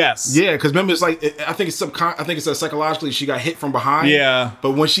ending. Yes. Yeah, because remember, it's like I think it's psychologically she got hit from behind. Yeah.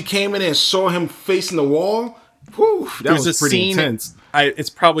 But when she came in and saw him facing the wall, whew, that was pretty intense. It's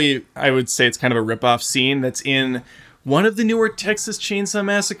probably, I would say, it's kind of a ripoff scene that's in one of the newer Texas Chainsaw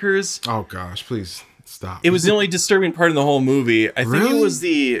Massacres. Oh gosh, please stop. It was the only disturbing part in the whole movie. I think it was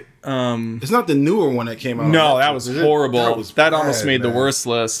the. It's not the newer one that came out. No, that was horrible. That almost made the worst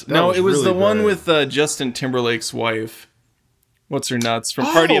list. No, it was really the one with Justin Timberlake's wife. What's her nuts from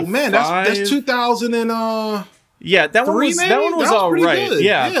Party of man, Five? that's 2000 and yeah, that one was all right. Good.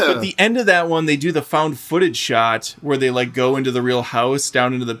 Yeah, but the end of that one, they do the found footage shot where they like go into the real house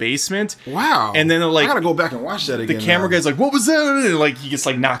down into the basement. Wow! And then like I gotta go back and watch that again. The camera guy's like, "What was that?" And like he gets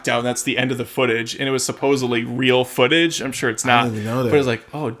like knocked out. And that's the end of the footage, and it was supposedly real footage. I'm sure it's not. I didn't even know that. But it was like,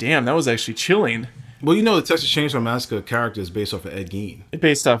 oh damn, that was actually chilling. Well, you know, the Texas Chainsaw Massacre character is based off of Ed Gein.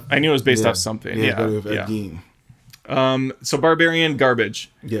 I knew it was based off something. Yeah, of Ed Gein. So Barbarian,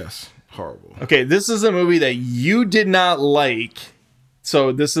 garbage. Yes. Horrible. Okay, this is a movie that you did not like.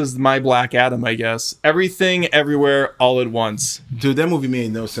 So this is my Black Adam, I guess. Everything, Everywhere, All at Once. Dude, that movie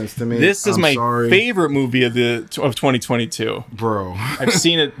made no sense to me. This is my favorite movie of 2022. Bro. I've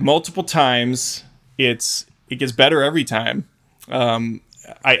seen it multiple times. It gets better every time.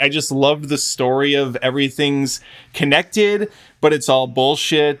 I just loved the story of everything's connected, but it's all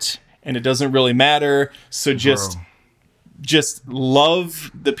bullshit and it doesn't really matter. So just love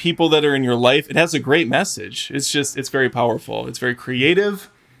the people that are in your life. It has a great message. It's very powerful. It's very creative.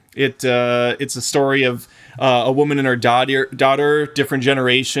 It's a story of a woman and her daughter, different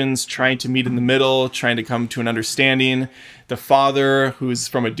generations, trying to meet in the middle, trying to come to an understanding. The father, who's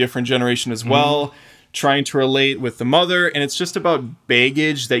from a different generation as well, trying to relate with the mother. And it's just about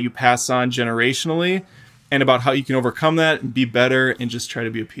baggage that you pass on generationally and about how you can overcome that and be better and just try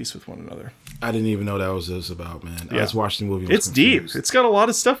to be at peace with one another. I didn't even know that was this about, man. Yeah. I just watched the movie. It's deep. It's got a lot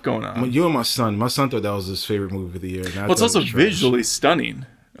of stuff going on. You and my son thought that was his favorite movie of the year. Well, it's also visually stunning.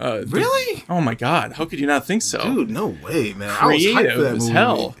 Really? Oh my God! How could you not think so, dude? No way, man. Creative I was hyped for that movie.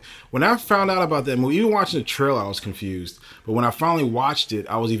 Hell. When I found out about that movie, even watching the trailer, I was confused. But when I finally watched it,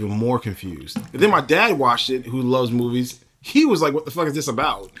 I was even more confused. And then my dad watched it, who loves movies. He was like, "What the fuck is this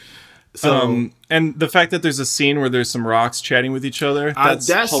about?" So, and the fact that there's a scene where there's some rocks chatting with each other, that's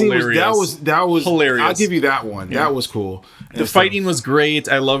hilarious. That was hilarious. I'll give you that one. Yeah. That was cool. The fighting was great.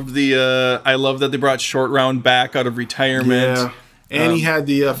 I loved I love that they brought Short Round back out of retirement. Yeah. And he had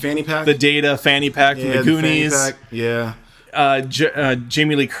the fanny pack. The Data fanny pack from the Goonies. Yeah.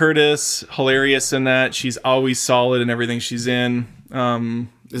 Jamie Lee Curtis, hilarious in that. She's always solid in everything she's in.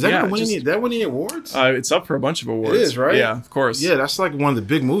 Is that going to win any awards? It's up for a bunch of awards. It is, right? Yeah, of course. Yeah, that's like one of the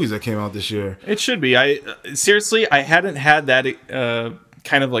big movies that came out this year. It should be. I hadn't had that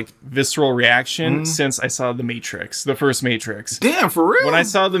kind of like visceral reaction since I saw The Matrix, the first Matrix. Damn, for real? When I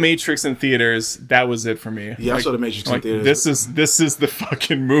saw The Matrix in theaters, that was it for me. Yeah, I saw The Matrix in theaters. This is the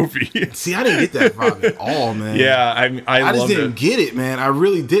fucking movie. See, I didn't get that vibe at all, man. Yeah, I just didn't get it, man. I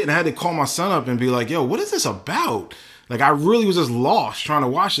really didn't. I had to call my son up and be like, yo, what is this about? Like, I really was just lost trying to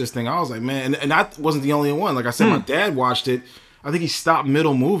watch this thing. I was like, man, and I wasn't the only one. Like I said, my dad watched it. I think he stopped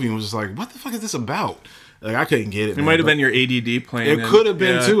middle movie and was just like, what the fuck is this about? Like, I couldn't get it. It might have been your ADD playing. It could have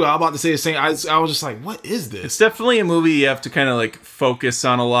been, too. I was about to say the same. I was just like, what is this? It's definitely a movie you have to kind of, like, focus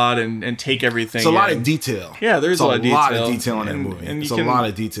on a lot and take everything It's a lot of detail. Yeah, there's a lot of detail. It's a lot of detail in that movie. It's a lot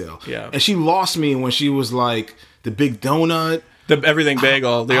of detail. Yeah. And she lost me when she was like, the big donut. The everything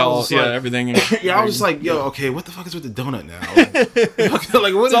bagel, everything. Yeah, I was just like, yo, okay, what the fuck is with the donut now?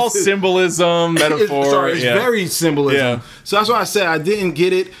 Like what it's all symbolism, metaphor. It's very symbolism. Yeah. So that's why I said I didn't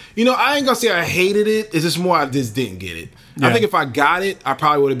get it. You know, I ain't gonna say I hated it. It's just more I just didn't get it. Yeah. I think if I got it, I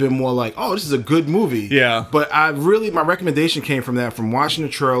probably would have been more like, oh, this is a good movie. Yeah. But my recommendation came from watching the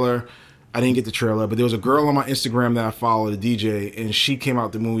trailer, I didn't get the trailer, but there was a girl on my Instagram that I followed, a DJ, and she came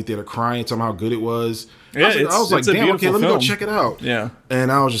out the movie theater crying, talking about how good it was. Yeah, I was like, damn, okay, let me go check it out. Yeah.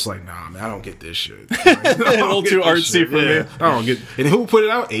 And I was just like, nah, man, I don't get this shit. A little too artsy for me. I don't get. And who put it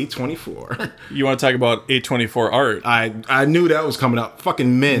out? A24. You want to talk about A24 art? I knew that was coming up.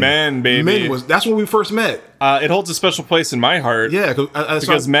 Fucking Men. Men, baby. Men that's when we first met. It holds a special place in my heart. Yeah,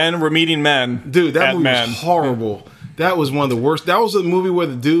 because men were meeting men. Dude, that movie was horrible. That was one of the worst. That was a movie where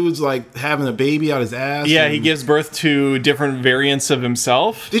the dude's like having a baby out his ass. Yeah, he gives birth to different variants of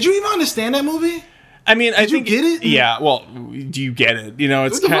himself. Did you even understand that movie? I mean, I think you get it? Yeah. Well, do you get it? You know,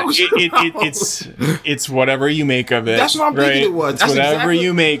 it's it's whatever you make of it. That's what I'm thinking it was. It's whatever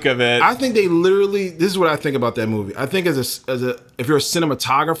you make of it. I think they literally. This is what I think about that movie. I think as a if you're a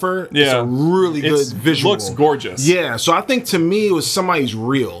cinematographer, it's a really good visual. Looks gorgeous. Yeah. So I think to me it was somebody's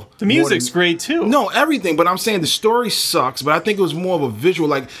reel. The music's great too. No, everything. But I'm saying the story sucks. But I think it was more of a visual.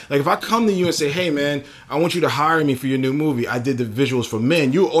 Like if I come to you and say, hey man, I want you to hire me for your new movie. I did the visuals for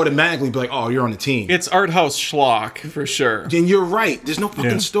Men. You automatically be like, oh, you're on the team. It's art house schlock for sure. And you're right. There's no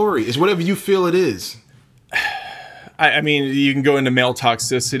fucking story. It's whatever you feel it is. I mean, you can go into male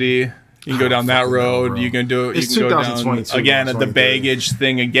toxicity. You can go down that road. You can do. You can go down again at the baggage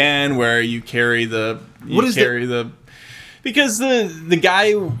thing again, where you carry the. Because the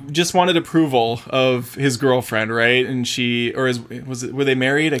guy just wanted approval of his girlfriend, right? And were they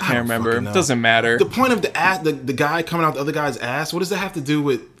married? I can't remember. It doesn't matter. The point of the guy coming out the other guy's ass. What does that have to do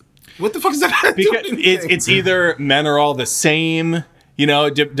with? What the fuck is that? Because it's either men are all the same. You know,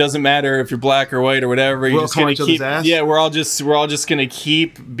 it doesn't matter if you're black or white or whatever. You're just gonna keep. Yeah, we're all just gonna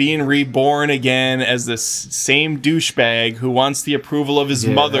keep being reborn again as this same douchebag who wants the approval of his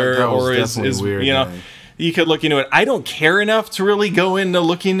mother or is weird, you know. Man. You could look into it. I don't care enough to really go into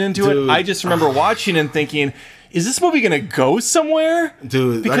looking into it. I just remember watching and thinking, is this movie gonna go somewhere?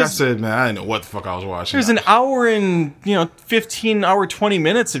 Dude, because like I said, man, I didn't know what the fuck I was watching. There's an hour and 20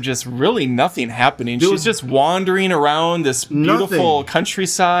 minutes of just really nothing happening. Dude, she's just wandering around this beautiful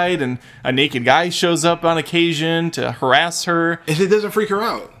countryside, and a naked guy shows up on occasion to harass her. And it doesn't freak her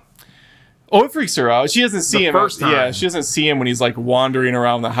out. Oh, it freaks her out. She doesn't see him. Yeah, she doesn't see him when he's like wandering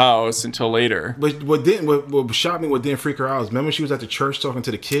around the house until later. But what shocked me, what didn't freak her out is remember she was at the church talking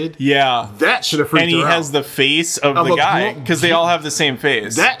to the kid? Yeah. That should have freaked her out. And he has the face of the guy because they all have the same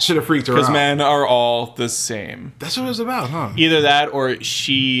face. That should have freaked her out. Because men are all the same. That's what it was about, huh? Either that or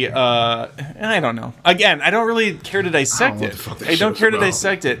she, I don't know. Again, I don't really care to dissect it. I don't care to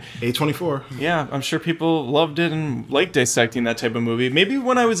dissect it. A24. Yeah, I'm sure people loved it and liked dissecting that type of movie. Maybe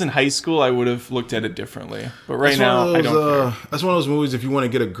when I was in high school, I would have looked at it differently, but right now I don't care. That's one of those movies if you want to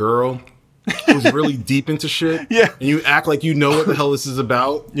get a girl who's really deep into shit, and you act like you know what the hell this is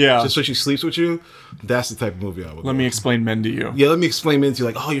about, just so she sleeps with you. That's the type of movie I would. Let me explain Men to you. Yeah, let me explain Men to you.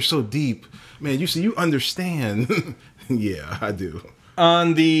 Like, oh, you're so deep, man. You understand. Yeah, I do. Are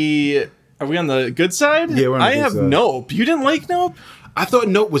we on the good side? Yeah, we're on the good side. Nope. You didn't like Nope? I thought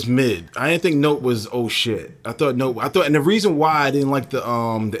Nope was mid. I didn't think Nope was oh shit. I thought, and the reason why I didn't like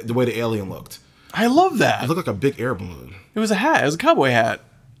the way the alien looked. I love that. It looked like a big air balloon. It was a hat. It was a cowboy hat.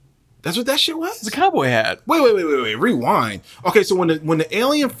 That's what that shit was? It's a cowboy hat. Wait. Rewind. Okay, so when the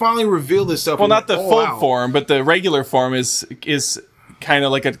alien finally revealed itself, well, not the full form, but the regular form is kind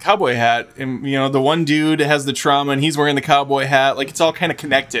of like a cowboy hat. And the one dude has the trauma, and he's wearing the cowboy hat. Like it's all kind of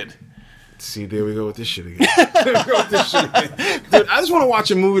connected. See, there we go with this shit again. Dude, I just want to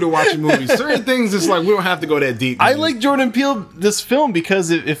watch a movie to watch a movie. Certain things, it's like we don't have to go that deep. Man. I like Jordan Peele, this film, because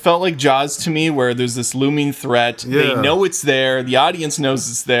it felt like Jaws to me, where there's this looming threat. Yeah. They know it's there. The audience knows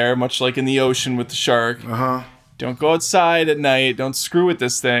it's there, much like in the ocean with the shark. Uh-huh. Don't go outside at night. Don't screw with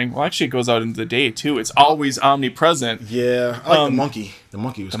this thing. Well, actually, it goes out into the day, too. It's always omnipresent. Yeah. I like the monkey. The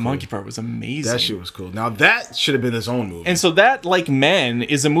monkey was cool. The monkey part was amazing. That shit was cool. Now, that should have been its own movie. And so that, like Men,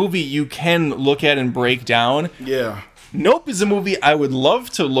 is a movie you can look at and break down. Yeah. Nope is a movie I would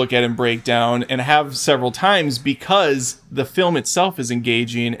love to look at and break down and have several times because the film itself is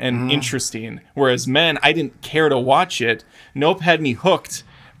engaging and interesting. Whereas Men, I didn't care to watch it. Nope had me hooked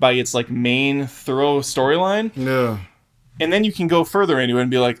by its like main thorough storyline. Yeah. And then you can go further into it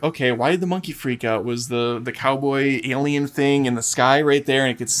and be like, okay, why did the monkey freak out? Was the cowboy alien thing in the sky right there,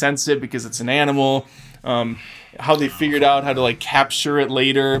 and it could sense it because it's an animal? How they figured out how to like capture it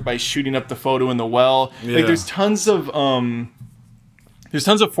later by shooting up the photo in the well. Yeah. Like there's tons of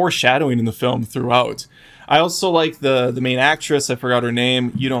foreshadowing in the film throughout. I also like the main actress. I forgot her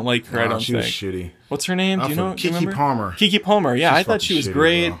name. You don't like her, I don't think. She was shitty. What's her name? Do you know? Keke Palmer. Keke Palmer. Yeah, I thought she was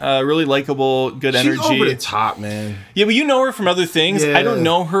great. Really likable, good energy. She's over the top, man. Yeah, but you know her from other things. Yeah. I don't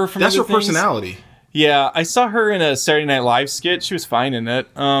know her from other things. That's her personality. Yeah, I saw her in a Saturday Night Live skit. She was fine in it.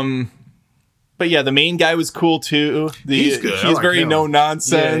 But yeah, the main guy was cool too. He's good. I He's like very him. no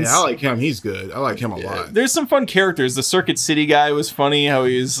nonsense. Yeah, I like him. He's good. I like him a lot. There's some fun characters. The Circuit City guy was funny. How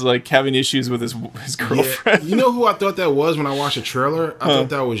he was like having issues with his girlfriend. Yeah. You know who I thought that was when I watched the trailer? I thought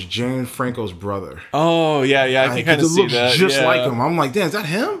that was Jane Franco's brother. Oh yeah, I can kind of see that. Just yeah. like him. I'm like, damn, is that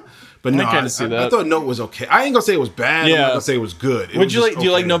him? But no, kinda see that. I thought Note was okay. I ain't gonna say it was bad. I'm not gonna say it was good. Would you like? Do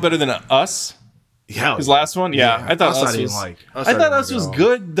you like No Better Than Us? Yeah, His last one? Yeah. I thought Us I was like. I thought Us was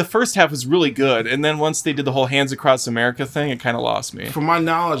good. The first half was really good, and then once they did the whole Hands Across America thing, it kind of lost me. From my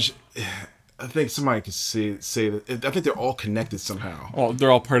knowledge, I think somebody could say that. I think they're all connected somehow. Oh,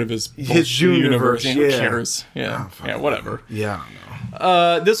 they're all part of his universe. Who cares? Yeah, whatever. Yeah, I don't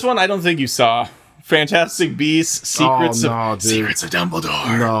know. This one I don't think you saw. Fantastic Beasts: Secrets of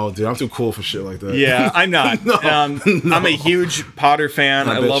Dumbledore. No, dude, I'm too cool for shit like that. Yeah, I'm not. I'm a huge Potter fan.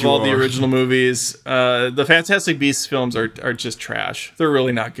 I love all the original movies. The Fantastic Beasts films are just trash. They're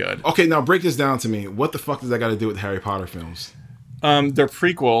really not good. Okay, now break this down to me. What the fuck does that got to do with Harry Potter films? They're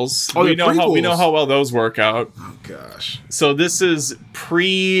prequels. Oh, we know how well those work out. Oh gosh. So this is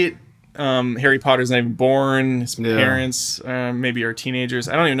pre Harry Potter's not even born. His parents maybe are teenagers.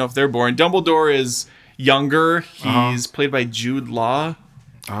 I don't even know if they're born. Dumbledore is younger. He's played by Jude Law.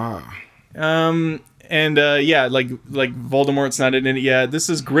 And like Voldemort's not in it yet. This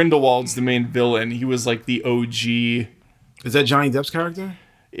is Grindelwald's the main villain. He was like the OG. Is that Johnny Depp's character?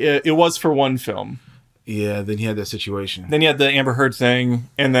 It was for one film. Yeah, then he had that situation. Then he had the Amber Heard thing,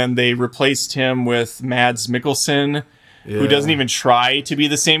 and then they replaced him with Mads Mikkelsen, who doesn't even try to be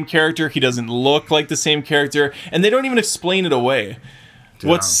the same character. He doesn't look like the same character, and they don't even explain it away. Dude,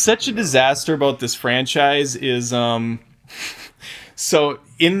 what's such a disaster about this franchise is, so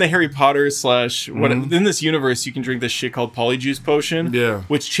in the Harry Potter in this universe, you can drink this shit called Polyjuice Potion,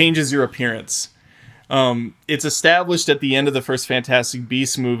 which changes your appearance. It's established at the end of the first Fantastic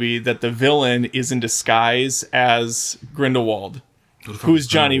Beasts movie that the villain is in disguise as Grindelwald, who's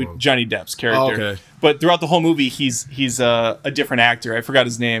Johnny Depp's character. Oh, okay. But throughout the whole movie, he's a different actor. I forgot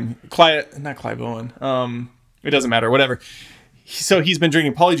his name. Not Clive Owen. It doesn't matter. Whatever. So he's been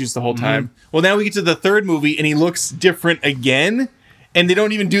drinking Polyjuice the whole time. Well, now we get to the third movie, and he looks different again. And they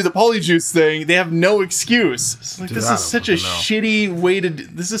don't even do the Polyjuice thing. They have no excuse. It's like, this is such a shitty way to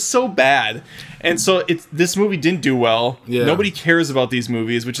this is so bad. And so this movie didn't do well. Yeah. Nobody cares about these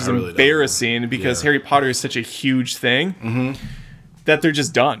movies, which is really embarrassing because Harry Potter is such a huge thing that they're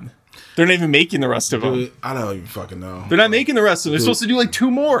just done. They're not even making the rest of them. I don't even fucking know. They're not making the rest of them. They're supposed to do like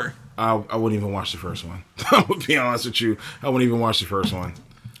 2 more. I wouldn't even watch the first one. I would be honest with you. I wouldn't even watch the first one.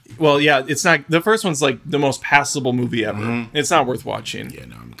 Well, yeah, it's not. The first one's like the most passable movie ever. It's not worth watching. Yeah,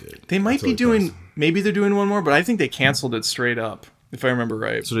 no, I'm good. They might be doing. Maybe they're doing one more, but I think they canceled it straight up, if I remember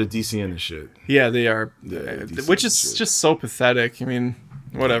right. So they're DC in this shit. Yeah, they are. Which is just so pathetic. I mean,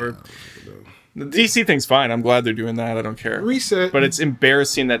 whatever. The DC thing's fine. I'm glad they're doing that. I don't care. Reset. But it's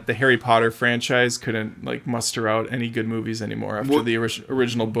embarrassing that the Harry Potter franchise couldn't like muster out any good movies anymore after the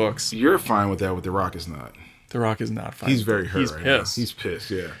original books. You're fine with that, but The Rock is not. The Rock is not fine. He's very hurt. He's right pissed. Now. He's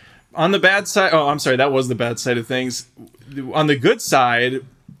pissed. Yeah. On the bad side, I'm sorry, that was the bad side of things. On the good side,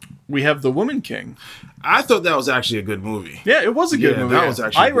 we have The Woman King. I thought that was actually a good movie. Yeah, it was a good movie. That was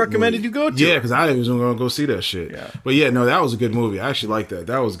actually. I recommended you go to. Yeah, because I was going to go see that shit. Yeah. But yeah, no, that was a good movie. I actually liked that.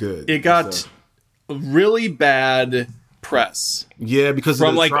 That was good. It got really bad press. Yeah, because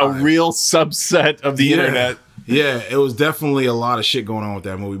from like a real subset of the internet. Yeah, it was definitely a lot of shit going on with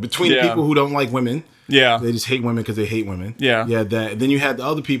that movie between people who don't like women. Yeah, they just hate women because they hate women. Yeah, that. Then you had the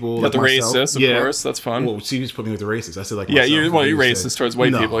other people, like the racists, of course. That's fun. Well, see, you just put me with the racists. I said like, you're racist towards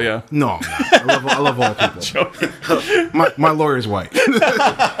white people. Yeah, no, I love all people. my lawyer's white.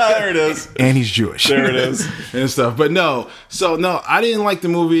 There it is, and he's Jewish. There it is, and stuff. But no, I didn't like the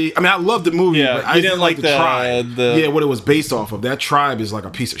movie. I mean, I loved the movie. Yeah, but I didn't like the tribe. What it was based off of. That tribe is like a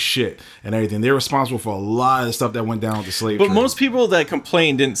piece of shit and everything. They're responsible for a lot of stuff that went down with the slave. But trade. most people that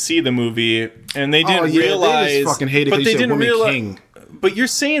complained didn't see the movie, and they didn't realize. They just fucking hate it. But they didn't realize. King. But you're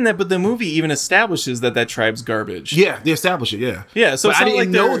saying that, but the movie even establishes that tribe's garbage. Yeah, they establish it. Yeah, yeah. So but I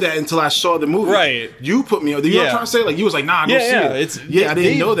didn't know that until I saw the movie. Right. You put me on. You know what I'm trying to say? Like you was like, nah, go see it. I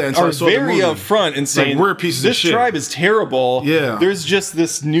didn't know that until I saw the movie. Very upfront and saying we're pieces of shit. This tribe is terrible. Yeah. There's just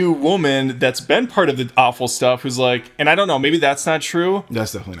this new woman that's been part of the awful stuff who's like, and I don't know, maybe that's not true.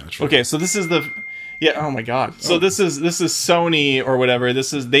 That's definitely not true. Okay, so this is the. Yeah. Oh my God. So this is Sony or whatever.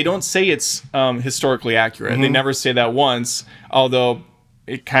 They don't say it's historically accurate. They never say that once, although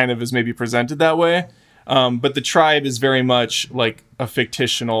it kind of is maybe presented that way. But the tribe is very much like a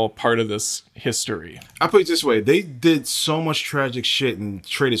fictional part of this history. I put it this way: they did so much tragic shit and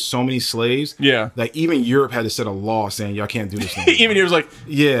traded so many slaves. Yeah, that even Europe had to set a law saying y'all can't do this anymore. Even he was like,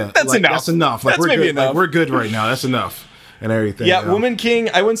 yeah, that's like, enough. That's enough. Like that's we're maybe good. enough. Like, we're good right now. That's enough. And everything. Yeah, Woman King,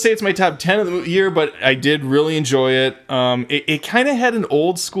 I wouldn't say it's my top 10 of the year, but I did really enjoy it. It kind of had an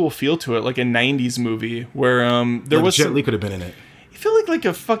old school feel to it, like a 90s movie where there was Jet Li could have been in it. I feel like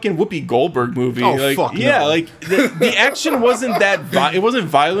a fucking Whoopi Goldberg movie. Oh, like, fuck yeah, no. like the action wasn't that it wasn't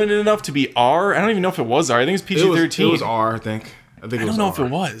violent enough to be R. I don't even know if it was R. I think it's PG-13. It was R, I think. I don't know if it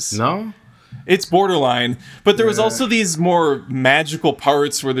was. No? It's borderline, but there was also these more magical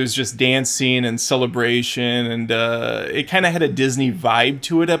parts where there's just dancing and celebration, and it kind of had a Disney vibe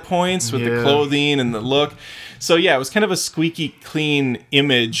to it at points with the clothing and the look. So yeah, it was kind of a squeaky clean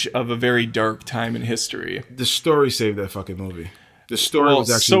image of a very dark time in history. The story saved that fucking movie. The story was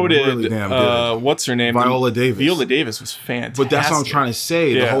actually really damn good. What's her name? Viola Davis. Viola Davis was fantastic. But that's what I'm trying to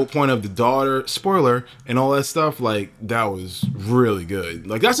say. Yeah. The whole point of the daughter, spoiler, and all that stuff, like, that was really good.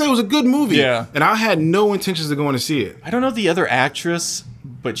 Like, that's it was a good movie. Yeah. And I had no intentions of going to see it. I don't know the other actress,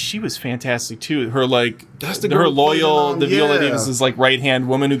 but she was fantastic too. Her That's the her girl loyal, playing, the Viola Davis's like right hand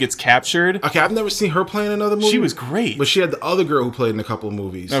woman who gets captured. Okay, I've never seen her play in another movie. She was great. But she had the other girl who played in a couple of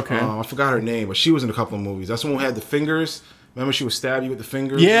movies. Okay. I forgot her name, but she was in a couple of movies. That's the one who had the fingers. Remember, she would stab you with the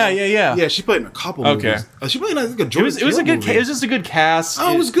fingers. Yeah. Yeah, she played in a couple movies. She played in like a George It was a good. movie. It was just a good cast.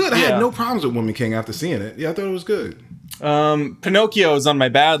 Oh, it was good. I Yeah. had no problems with Woman King after seeing it. Yeah, I thought it was good. Pinocchio is on my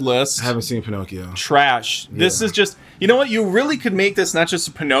bad list. I haven't seen Pinocchio. Trash. This is just. You know what? You really could make this not just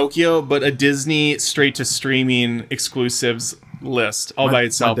a Pinocchio, but a Disney straight to streaming exclusives list all by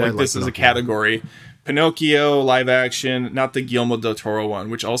itself. dad Like this liked is a Pinocchio. category. Pinocchio live action, not the Guillermo del Toro one,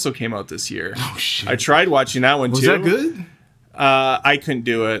 which also came out this year. Oh shit! I tried watching that one Was too. that good? I couldn't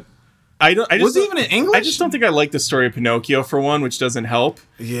do it. I just Was it even in English? I just don't think I like the story of Pinocchio for one, which doesn't help.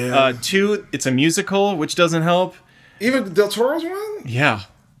 Yeah. Two, it's a musical, which doesn't help. Even Del Toro's one? Yeah.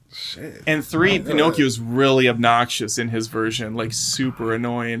 Shit. And three, know Pinocchio's really obnoxious in his version, like super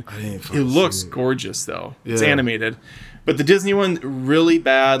annoying. didn't It fucking looks see it. gorgeous though. It's Yeah. animated. But the Disney one, really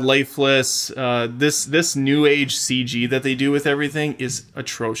bad, lifeless. This new age CG that they do with everything is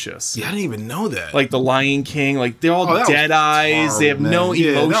atrocious. Yeah, I didn't even know that. Like the Lion King, like they're all that was dead eyes. They have terrible, no man.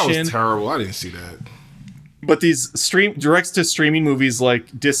 Yeah, emotion. that was terrible. I didn't see that. But these directs to streaming movies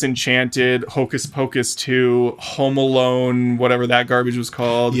like Disenchanted, Hocus Pocus 2, Home Alone, whatever that garbage was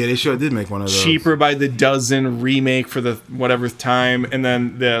called. Yeah, they sure did make one of those. Cheaper by the dozen remake for the whatever time, and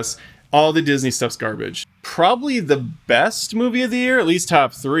then this. All the Disney stuff's garbage. Probably the best movie of the year, at least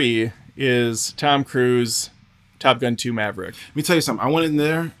top 3, is Tom Cruise, Top Gun 2 Maverick. Let me tell you something. I went in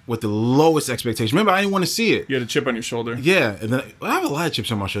there with the lowest expectation. Remember, I didn't want to see it. You had a chip on your shoulder. Yeah, and then I have a lot of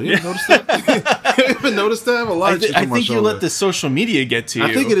chips on my shoulder. You ever noticed that? You ever noticed that? I have a lot of chips I on my think shoulder. you let the social media get to you.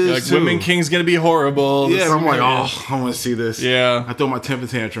 I think it is, You're like, too. Women King's gonna be horrible. Yeah, and I'm like, oh, I want to see this. Yeah. I throw my temper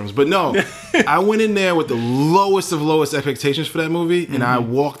tantrums. But no, I went in there with the lowest of lowest expectations for that movie, and I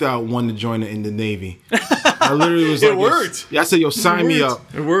walked out wanting to join in the Navy. I literally was like, It worked. Yeah, I said, yo, sign me up.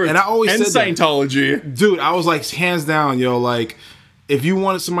 It worked. And I always and said that. Scientology. Dude, I was like, hands down, yo, like, if you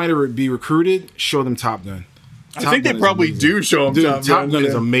wanted somebody to be recruited, show them Top Gun. I think they probably do show them Dude, Top Gun.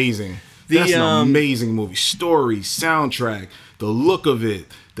 is Yeah. amazing. The, That's an amazing movie. Story, soundtrack, the look of it,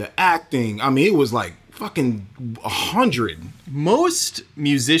 the acting. I mean, it was like fucking 100. Most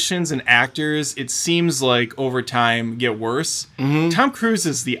musicians and actors, it seems like over time, get worse. Tom Cruise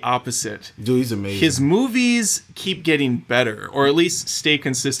is the opposite. Dude, he's amazing. His movies keep getting better, or at least stay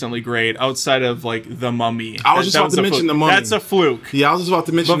consistently great, outside of like The Mummy. I was just about to mention The Mummy. That's a fluke. Yeah, I was just about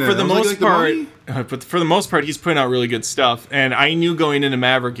to mention But that. for the I was most The part, Mummy? he's putting out really good stuff. And I knew going into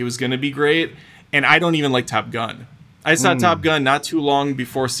Maverick it was going to be great. And I don't even like Top Gun. I saw Top Gun not too long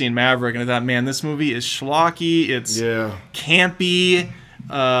before seeing Maverick, and I thought, man, this movie is schlocky. It's campy.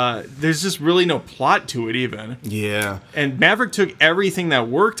 There's just really no plot to it, even. Yeah. And Maverick took everything that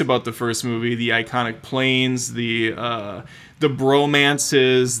worked about the first movie, the iconic planes, the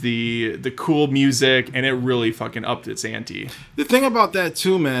bromances, the cool music, and it really fucking upped its ante. The thing about that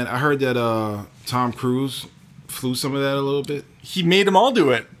too, man, I heard that Tom Cruise flew some of that a little bit. He made them all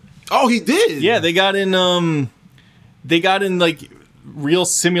do it. Oh, he did? Yeah, they got in like real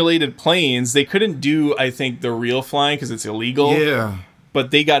simulated planes. They couldn't do, I think, the real flying because it's illegal. Yeah.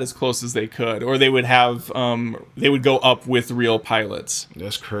 But they got as close as they could, or they would have they would go up with real pilots.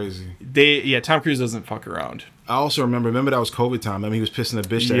 That's crazy. Tom Cruise doesn't fuck around. I also remember that was COVID time. I mean, he was pissing the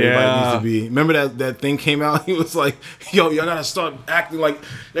bitch that everybody needs to be. Remember that thing came out? He was like, yo, y'all gotta start acting like,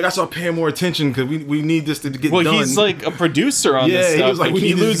 y'all gotta start paying more attention because we need this to get done. Well, he's like a producer on this stuff. he was like, like we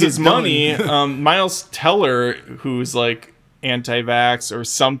he need this to loses get money. done. Miles Teller, who's like anti-vax or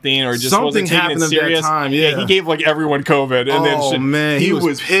something, or just Something wasn't taking happened it at that serious. time, yeah. He gave like everyone COVID, and then man, he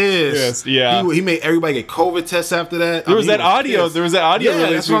was pissed. Yeah, he made everybody get COVID tests after that. There was that audio. Pissed. There was that audio.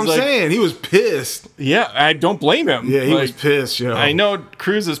 Yeah, that's what I'm saying. He was pissed. Yeah, I don't blame him. Yeah, he was pissed. Yo, I know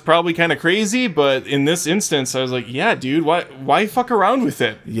Cruz is probably kind of crazy, but in this instance, I was like, yeah, dude, why fuck around with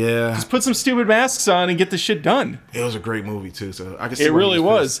it? Yeah, just put some stupid masks on and get the shit done. It was a great movie too, so I can see it really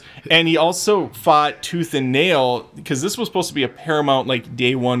was. And he also fought tooth and nail because this was supposed to be a Paramount like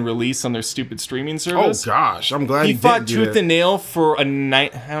day one release on their stupid streaming service. Oh gosh, I'm glad he fought tooth and nail for a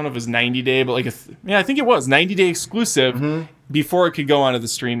night. I don't know if it was 90 day, but like I think it was 90-day exclusive before it could go onto the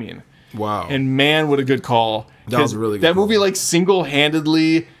streaming. Wow. And man, what a good call. That was a really good That call. movie like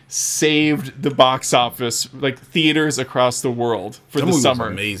single-handedly saved the box office, like theaters across the world for that the movie summer.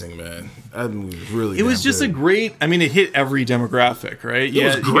 Was amazing, man. That movie was really. It was just good. a great. I mean, it hit every demographic, right? It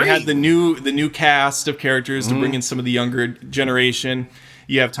was great. You had the new cast of characters to bring in some of the younger generation.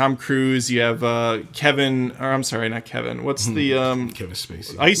 You have Tom Cruise. You have Kevin. Or I'm sorry, not Kevin. What's the Kevin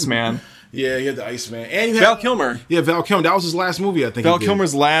Spacey? Iceman. Yeah, you had the Iceman, and you had Val Kilmer. Yeah, Val Kilmer. That was his last movie, I think. Val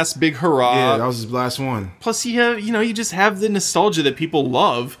Kilmer's last big hurrah. Yeah, that was his last one. Plus, you just have the nostalgia that people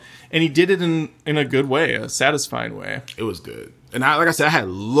love, and he did it in a good way, a satisfying way. It was good. And like I said, I had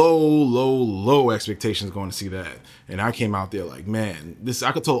low expectations going to see that. And I came out there like, man,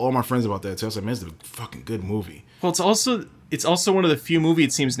 I could tell all my friends about that too. I was like, man, it's a fucking good movie. Well, it's also one of the few movies,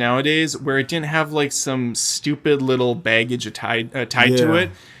 it seems nowadays, where it didn't have like some stupid little baggage tied to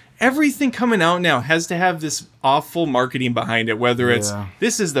it. Everything coming out now has to have this awful marketing behind it, whether it's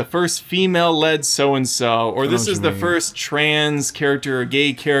this is the first female-led so-and-so, or this is the first trans character or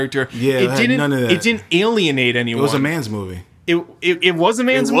gay character. Yeah, none of that. It didn't alienate anyone. It was a man's movie. It was a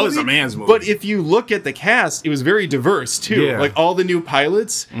man's movie. It was a man's movie. But if you look at the cast, it was very diverse too. Yeah. Like all the new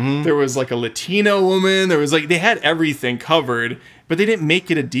pilots, there was like a Latino woman. There was like they had everything covered, but they didn't make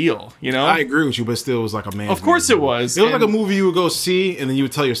it a deal. You know, I agree with you, but still, it was like a man's. Of course, movie. it was. It was like a movie you would go see, and then you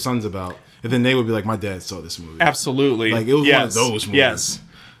would tell your sons about, and then they would be like, "My dad saw this movie." Absolutely, like it was one of those movies. Yes.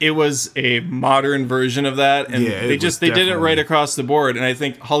 It was a modern version of that, and they did it right across the board. And I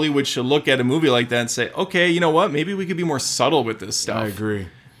think Hollywood should look at a movie like that and say, okay, you know what? Maybe we could be more subtle with this stuff. I agree.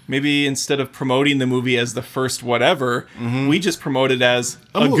 Maybe instead of promoting the movie as the first whatever, we just promote it as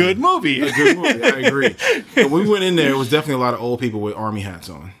a good movie. A good movie. I agree. When we went in there, it was definitely a lot of old people with army hats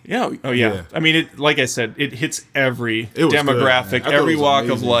on. Yeah. Oh, yeah. I mean, like I said, it hits every demographic, good, every walk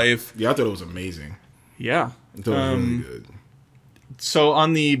of life. Yeah, I thought it was amazing. Yeah. I thought it was really good. So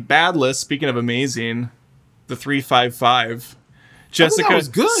on the bad list, speaking of amazing, the 355. Jessica, was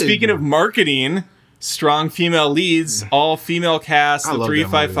good. Speaking of marketing, strong female leads, all female cast, the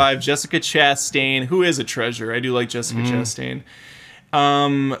 355. Jessica Chastain, who is a treasure. I do like Jessica Chastain.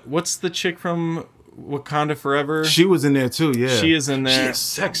 What's the chick from Wakanda Forever? She was in there too, yeah. She is in there. She's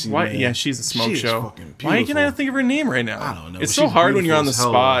sexy, man. Yeah, she's a smoke show. Fucking beautiful. Why can I not think of her name right now? I don't know. It's so hard when you're on the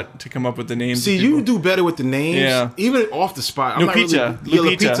spot to come up with the names. See, you do better with the names. Yeah. Even off the spot.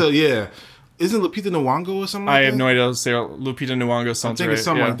 Lupita. Yeah. Isn't Lupita Nyong'o or something like that? I have no idea. Lupita Nyong'o sounds right. I think it's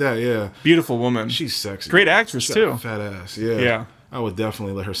something like that, yeah. Beautiful woman. She's sexy. Great actress, too. Fat ass, yeah. Yeah. I would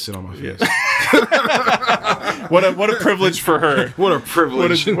definitely let her sit on my face. What a privilege for her. What a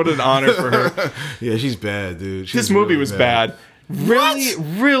privilege. What an honor for her. Yeah, she's bad, dude. This movie was bad.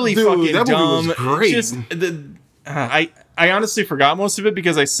 Really Dude, fucking that dumb. movie was great. Just I honestly forgot most of it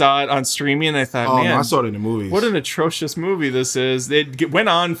because I saw it on streaming and I thought, man, I saw it in the movies. What an atrocious movie this is. It went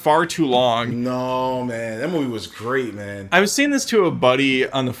on far too long. No, man. That movie was great, man. I was saying this to a buddy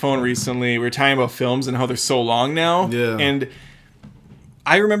on the phone recently. We were talking about films and how they're so long now. Yeah. And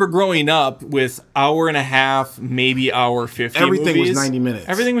I remember growing up with hour and a half, maybe hour 50 Everything movies. was 90 minutes.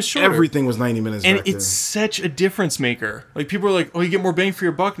 Everything was shorter. Everything was 90 minutes and back it's such a difference maker. Like, people are like, oh, you get more bang for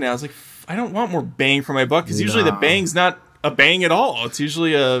your buck now. It's like, I don't want more bang for my buck, because usually the bang's not a bang at all. It's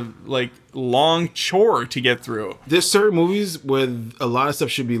usually a long chore to get through. There's certain movies where a lot of stuff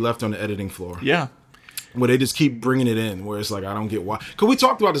should be left on the editing floor. Yeah. Where they just keep bringing it in, where it's like, I don't get why. Because we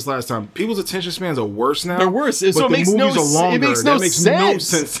talked about this last time. People's attention spans are worse now. They're worse. So but it makes no sense. No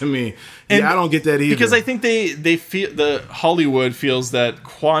sense to me. And I don't get that either. Because I think they feel, the Hollywood feels that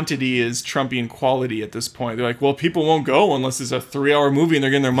quantity is trumping quality at this point. They're like, well, people won't go unless it's a 3-hour movie and they're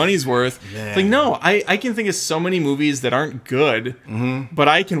getting their money's worth. It's like, no, I can think of so many movies that aren't good, but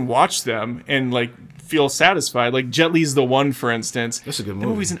I can watch them and feel satisfied. Like Jet Li's The One, for instance. That's a good movie.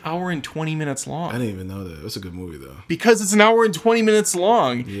 That movie's an hour and 20 minutes long. I didn't even know that. That's a good movie, though. Because it's an hour and 20 minutes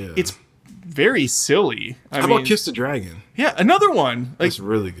long. Yeah. It's very silly. How about Kiss the Dragon? Yeah, another one. That's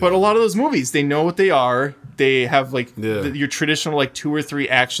really good. But a lot of those movies, they know what they are. they have like Yeah. your traditional like 2 or 3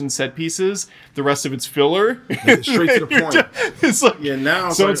 action set pieces. The rest of it's filler. Straight to the point. It's like, Yeah, now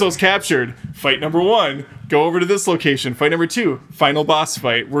it's so and so's like- captured. Fight number 1. Go over to this location. Fight number 2. Final boss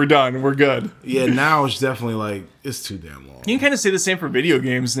fight. We're done. We're good. Yeah, now it's definitely like it's too damn long. You can kind of say the same for video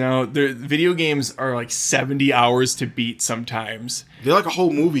games now. Video games are like 70 hours to beat sometimes. They're like a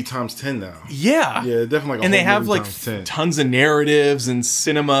whole movie times 10 now. Yeah. Yeah, definitely like a And whole they have movie like times 10. tons of narratives and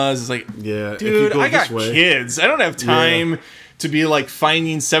cinemas. It's like, Yeah, if you dude, go I got this way- kids. I don't have time to be like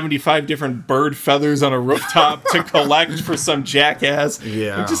finding 75 different bird feathers on a rooftop to collect for some jackass.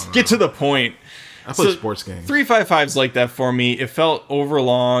 Yeah, Like, I just don't get to the point. I play sports games. 355's like that for me. It felt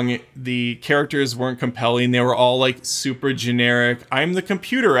overlong. The characters weren't compelling. They were all like super generic. I'm the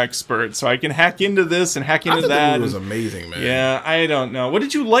computer expert, so I can hack into this and hack I into thought the that. movie was amazing, man. Yeah, I don't know. What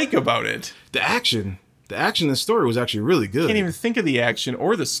did you like about it? The action and story was actually really good. I can't even think of the action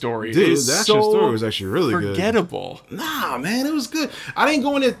or the story. Dude, It is the action so story was actually really good. forgettable. Nah, man, it was good. I didn't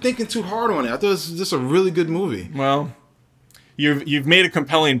go in there thinking too hard on it. I thought it was just a really good movie. Well, you've made a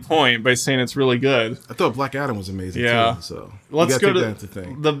compelling point by saying it's really good. I thought Black Adam was amazing Yeah. too. So Let's you go gotta to take that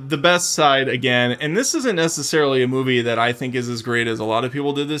into thing. the best side again. And this isn't necessarily a movie that I think is as great as a lot of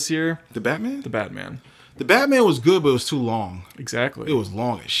people did this year. The Batman? The Batman. The Batman was good, but it was too long. Exactly. It was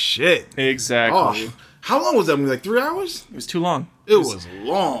long as shit. Exactly. Oh, how long was that movie? Like 3 hours? It was too long. It was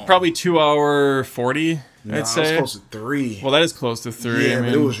long. Probably 2 hour 40. Nah, I'd say. it was close to 3. Well, that is close to 3. yeah, I but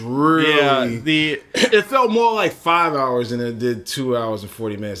mean, it was really. yeah. It felt more like 5 hours than it did 2 hours and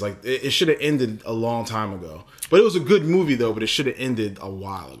 40 minutes. Like it should have ended a long time ago. But it was a good movie though. But it should have ended a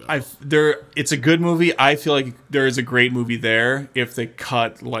while ago. It's a good movie. I feel like there is a great movie there if they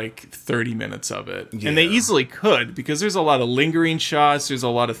cut like 30 minutes of it. And they Yeah. easily could because there's a lot of lingering shots, there's a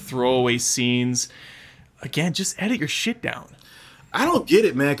lot of throwaway scenes. Again, just edit your shit down. I don't get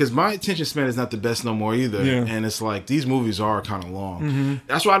it, man, because my attention span is not the best no more either. Yeah. And it's like these movies are kind of long. Mm-hmm.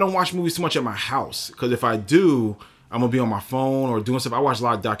 That's why I don't watch movies too much at my house. Because if I do, I'm gonna be on my phone or doing stuff. I watch a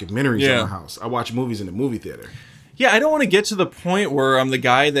lot of documentaries Yeah. at my house. I watch movies in the movie theater. Yeah, I don't want to get to the point where I'm the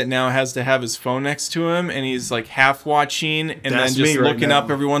guy that now has to have his phone next to him and he's like half watching and That's then just me right looking now. up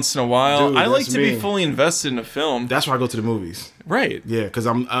every once in a while. Dude, I like that's to be me. fully invested in a film. That's why I go to the movies. Right. Yeah, because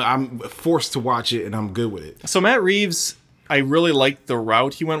I'm forced to watch it and I'm good with it. So Matt Reeves, I really liked the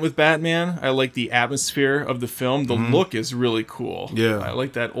route he went with Batman. I like the atmosphere of the film. The look is really cool. Yeah. I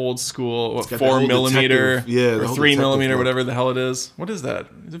like that old school got that 4 whole millimeter detective- yeah, the or whole 3 detective millimeter, look. whatever the hell it is. What is that?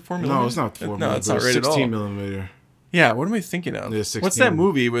 Is it 4 millimeter? No, it's not 4 No, millimeter. it's not rated 16 at all. millimeter. Yeah, what am I thinking of? Yeah, What's 16. that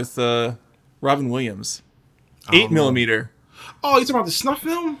movie with Robin Williams? don't 8 millimeter. Oh, you talking about the snuff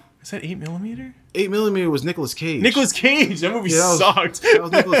film? Is that 8 millimeter? 8 millimeter was Nicolas Cage. Nicolas Cage. That movie Yeah, sucked. that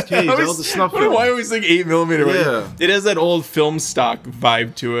was Nicolas Cage. That was the snuff film. Why I always think 8 millimeter? Yeah. It has that old film stock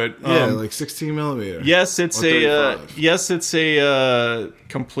vibe to it. Yeah, like 16 millimeter. Yes, it's Or a 35.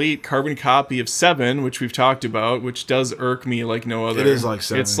 complete carbon copy of Seven, which we've talked about, which does irk me like no other. It is like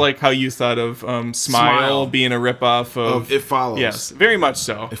Seven. It's like how you thought of Smile, Smile. being a ripoff of It Follows. Yes, very much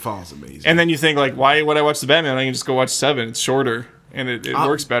so. It Follows amazing. And then you think like, why would I watch the Batman? I can just go watch Seven. It's shorter and it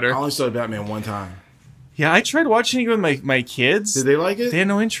works better. I only saw Batman one time. Yeah, I tried watching it with my kids. Did they like it? They had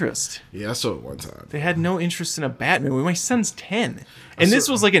no interest. Yeah, I saw it one time. They had no interest in a Batman movie. My son's 10. And this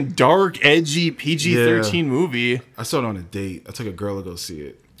was like a dark, edgy, PG-13 movie. I saw it on a date. I took a girl to go see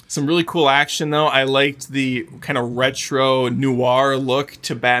it. Some really cool action, though. I liked the kind of retro noir look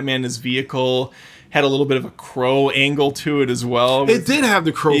to Batman. His vehicle had a little bit of a Crow angle to it as well. It did have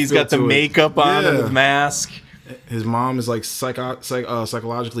the Crow. He's feel got the to it. makeup on and Yeah. the mask. His mom is like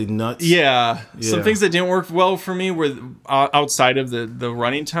psychologically nuts. Yeah. Some Yeah. things that didn't work well for me were outside of the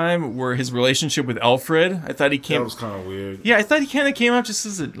running time were his relationship with Alfred. I thought he That came. was kind of weird. Yeah, I thought he kind of came out just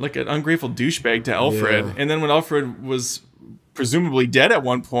as like an ungrateful douchebag to Alfred. Yeah. And then when Alfred was presumably dead at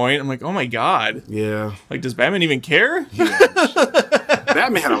one point, I'm like, oh my god. Yeah. Like, does Batman even care?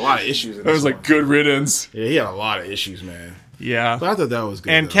 Batman had a lot of issues. In I was this like, good riddance. one. Yeah, he had a lot of issues, man. Yeah. But I thought that was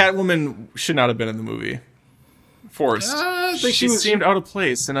good. And though. Catwoman should not have been in the movie. Forced. I think She seemed out of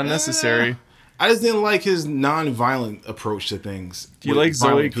place and unnecessary. I just didn't like his non-violent approach to things. Do you like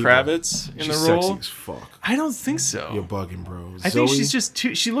Zoe Kravitz in She's the role? sexy as fuck. I don't think so. You're bugging, bro. I think she's just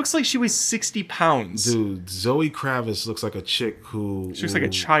too. She looks like she weighs 60 pounds. Dude, Zoe Kravitz looks like a chick who... She looks like a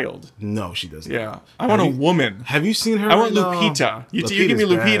child. No, she doesn't. Yeah. I want a woman. Have you seen her? I want in, Lupita. You give me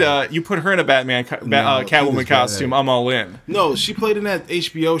Lupita's Lupita, bad. you put her in a Batman, Lupita's Catwoman bad. costume, I'm all in. No, she played in that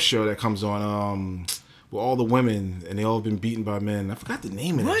HBO show that comes on with all the women and they all been beaten by men. I forgot the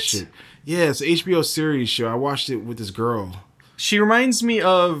name of that What? shit. Yeah, it's an HBO series show. I watched it with this girl. She reminds me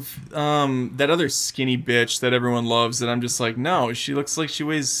of that other skinny bitch that everyone loves. That I'm just like, no, she looks like she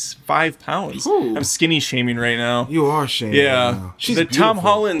weighs 5 pounds. Ooh. I'm skinny shaming right now. You are shaming. Yeah, right now. She's the Tom beautiful.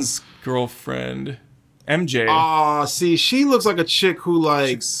 Holland's girlfriend, MJ. See, she looks like a chick who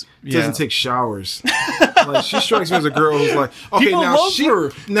like doesn't take showers. Like, she strikes me as a girl who's like, okay, People now love she,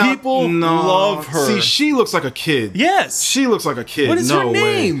 her. now, People no, love her. See, she looks like a kid. Yes. She looks like a kid. What is no her way.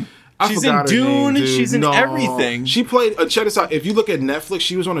 name? I She's in forgot her Dune. name, dude. She's in No. everything. She played. Check this out. If you look at Netflix,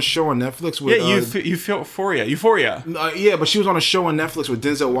 she was on a show on Netflix with. Yeah, Euphoria. Euphoria. Yeah, but she was on a show on Netflix with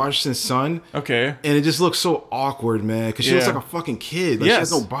Denzel Washington's son. Okay. And it just looks so awkward, man, because she looks like a fucking kid. Like, Yes. she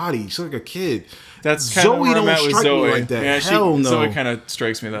has no body. She looks like a kid. That's kind of Zoe where I'm don't at with strike Zoe. me like that. Yeah, Hell no. Zoe kind of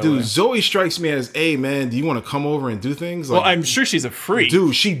strikes me that Dude, way. Zoe strikes me as, hey, man, do you want to come over and do things? Like, Well, I'm sure she's a freak.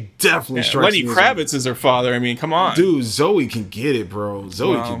 dude, she definitely strikes Lenny me as Kravitz is her father. I mean, come on. dude, Zoe can get it, bro.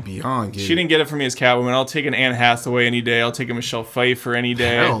 Zoe Well, can beyond get it. She didn't get it from me as Catwoman. I'll take an Anne Hathaway any day. I'll take a Michelle Pfeiffer any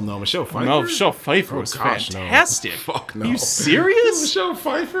day. Hell no, Michelle Pfeiffer. No, Michelle Pfeiffer was gosh, no. fantastic. Fuck no. Are you serious? Michelle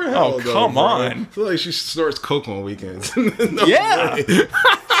Pfeiffer? Oh, Hell no, come bro. on. I feel like she snorts coke on weekends. No Yeah. way.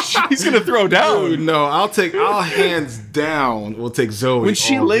 She's gonna throw down. Dude, no, I'll hands down. We'll take Zoe. When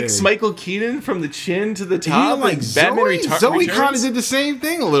she all licks day. Michael Keaton from the chin to the You top, like Batman Zoe? Zoe kind of Returns? did the same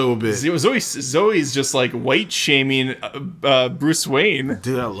thing a little bit. Zoe's just like white shaming Bruce Wayne.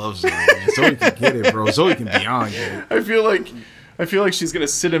 Dude, I love Zoe. Man. Zoe can get it, bro. Zoe can beyond get it. I feel like she's gonna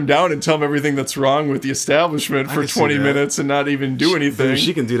sit him down and tell him everything that's wrong with the establishment for can see 20 that. minutes and not even do anything. Dude,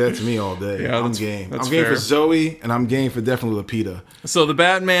 she can do that to me all day. Yeah, I'm that's- game. that's I'm game fair. for Zoe, and I'm game for definitely Lupita. So the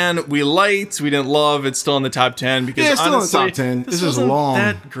Batman we liked, we didn't love. It's still in the top 10 because Yeah, it's still in the honestly, top 10. This is wasn't long.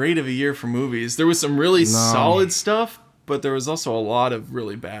 that great of a year for movies. There was some really solid stuff, but there was also a lot of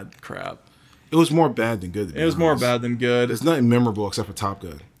really bad crap. It was more bad than good. To be It was more honest. bad than good. There's nothing memorable except for Top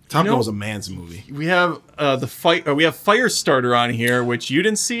Gun. Top know- Gun was a man's movie. We have we have Firestarter on here, which you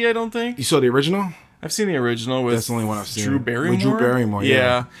didn't see, I don't think. You saw the original? I've seen the original with That's the only one I've seen. Drew With Barrymore. Drew Barrymore,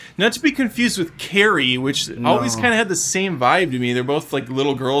 yeah. Not to be confused with Carrie, which always kind of had the same vibe to me. They're both like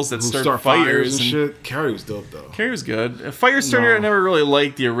little girls that Who start fires and shit. Carrie was dope though. Carrie was good. Firestarter, No. I never really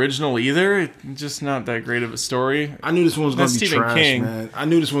liked the original either. Just not that great of a story. I knew this one was gonna That's be Stephen trash, King. man. I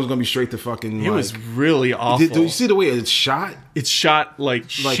knew this one was gonna be straight to fucking. It was really awful. Do you see the way it's shot? It's shot like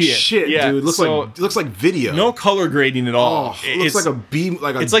shit. dude. It looks like video. no color grading at all. Oh, it looks like a B.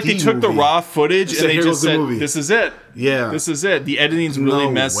 Like a It's like they D took the movie. raw footage It's and a they here just goes the said, movie. "This is it. Yeah. This is it." The editing's really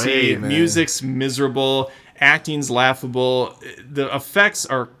No messy. way, man. Music's miserable. Acting's laughable. The effects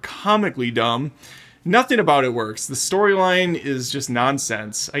are comically dumb. Nothing about it works. The storyline is just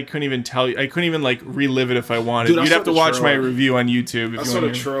nonsense. I couldn't even tell you. I couldn't even like relive it if I wanted. Dude, I You'd saw have to the watch my trailer. review on YouTube. If I you saw the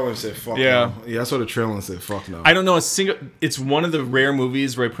want to. trailer and said, "Fuck Yeah. no." Yeah, I saw the trailer and said, "Fuck no." I don't know a single. It's one of the rare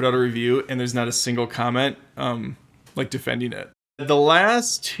movies where I put out a review and there's not a single comment, like defending it. The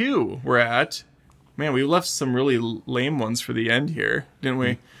last two we're at, man, we left some really lame ones for the end here, didn't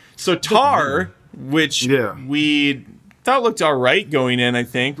we? So Tar, which Yeah. we thought looked all right going in. I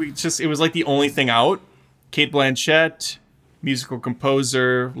think it was like the only thing out. Kate Blanchett, musical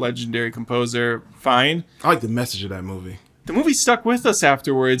composer, legendary composer, fine. I like the message of that movie. The movie stuck with us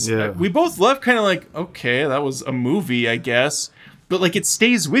afterwards. Yeah. We both left kind of like, okay, that was a movie, I guess. But like it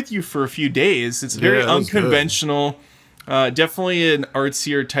stays with you for a few days. It's very Yeah, it was good. unconventional. Definitely an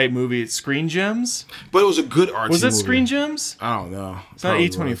artsier type movie. It's Screen Gems. But it was a good artsy Was it movie. Screen Gems? I don't know. It's not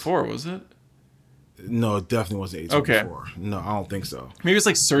A24, was it? No, it definitely wasn't A24. Okay. No, I don't think so. Maybe it's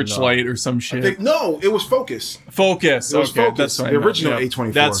like Searchlight or some shit. No, it was Focus. Focus. It was Okay, Focus. that's what I The meant. original Yeah.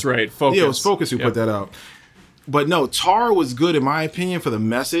 A24. That's right. Focus. Yeah, it was Focus who Yep. put that out. But no, Tar was good in my opinion for the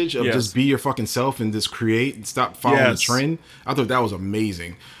message of Yes. just be your fucking self and just create and stop following Yes. the trend. I thought that was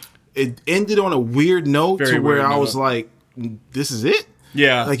amazing. It ended on a weird note Very to where weird I was note. like, this is it?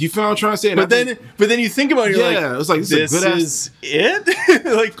 Yeah. Like, you feel what I'm trying to say? And I But think- then you think about it, you're Yeah, like, it was like, this is a this good-ass- is it?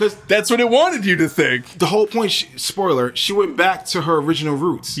 Like, 'Cause- that's what it wanted you to think. the whole point, spoiler, she went back to her original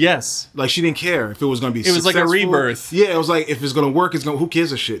roots. Yes. Like, she didn't care if it was going to be It was like a successful. rebirth. Yeah, it was like, if it's going to work, who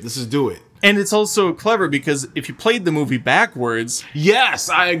gives a shit? Let's just do it. And it's also clever because if you played the movie backwards, Yes,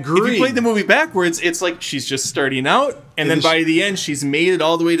 I agree. if you played the movie backwards, it's like she's just starting out, and then then by the end, she's made it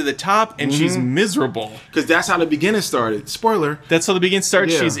all the way to the top, and she's miserable. Because that's how the beginning started. Spoiler. That's how the beginning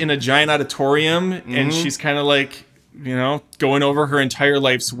starts. Yeah. She's in a giant auditorium, and she's kind of like, going over her entire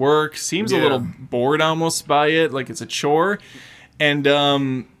life's work. Seems a Yeah. little bored almost by it, like it's a chore. And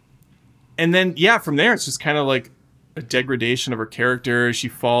then from there, it's just kind of like a degradation of her character. She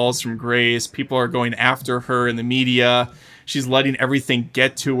falls from grace. People are going after her in the media. She's letting everything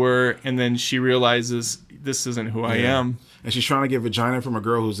get to her, and then she realizes this isn't who I am. and she's trying to get vagina from a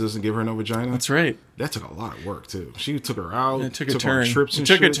girl who doesn't give her no vagina. That's right. That took a lot of work too. She took her out. It took a turn. Trips and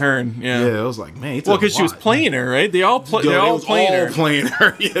it took shit. a turn. Yeah. Yeah, it was like, man. Well, because she was playing her, right? They all they're all playing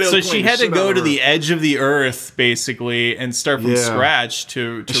her. Yeah, so she had to go to the edge of the earth basically and start from scratch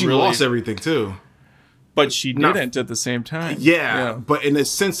to she really lost everything too. But she didn't at the same time. Yeah, but in the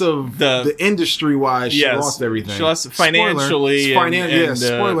sense of the industry wise, she lost everything. She lost financially.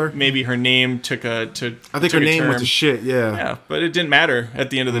 Spoiler. Maybe her name took a. I think her name went to shit. Yeah. Yeah, but it didn't matter at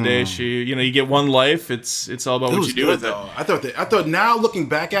the end of the day. She, you get one life. It's all about what you do with it. I thought now looking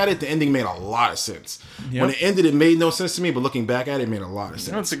back at it, the ending made a lot of sense. Yep. When it ended, it made no sense to me. But looking back at it, it made a lot of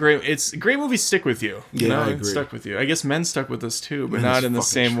sense. It's a great movie. Stick with you. I agree. It stuck with you. I guess Men stuck with us too, but not in the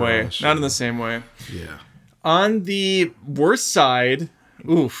same way. Not in the same way. Yeah. On the worst side,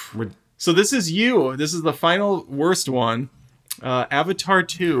 so this is you. This is the final worst one. Avatar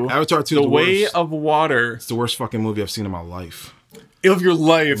 2. Avatar 2 The Way of Water. It's the worst fucking movie I've seen in my life. Of your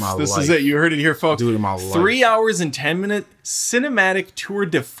life. This is it. You heard it here, folks. Dude, in my life. 3 hours and 10-minute cinematic tour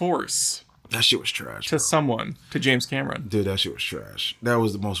de force. That shit was trash. To James Cameron. Dude, that shit was trash. That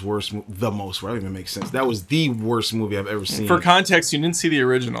was the most, that don't even make sense. That was the worst movie I've ever seen. For context, you didn't see the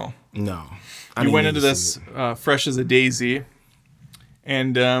original. No. You went into this fresh as a daisy.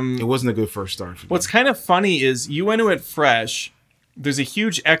 And it wasn't a good first start for me. What's kind of funny is you went into it fresh. There's a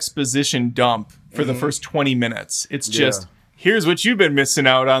huge exposition dump for the first 20 minutes. It's just, here's what you've been missing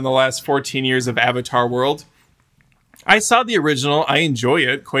out on the last 14 years of Avatar world. I saw the original. I enjoy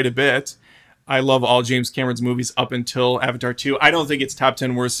it quite a bit. I love all James Cameron's movies up until Avatar 2. I don't think it's top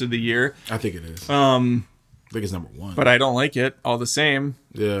 10 worst of the year. I think it is. I think it's number 1. But I don't like it all the same.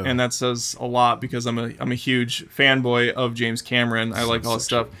 Yeah. And that says a lot because I'm a huge fanboy of James Cameron. I like all his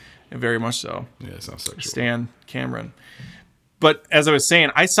stuff. And very much so. Yeah, it sounds sexual. Stan Cameron. But as I was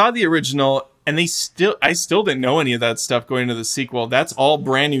saying, I saw the original and I still didn't know any of that stuff going into the sequel. That's all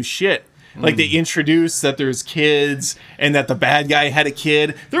brand new shit. Like they introduced that there's kids and that the bad guy had a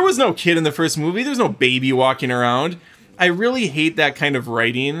kid. There was no kid in the first movie. There's no baby walking around. I really hate that kind of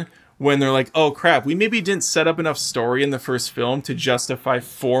writing when they're like, oh crap, we maybe didn't set up enough story in the first film to justify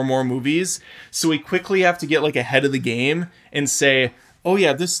 4 more movies. So we quickly have to get like ahead of the game and say, oh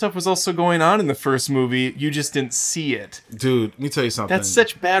yeah, this stuff was also going on in the first movie. You just didn't see it. Dude, let me tell you something. That's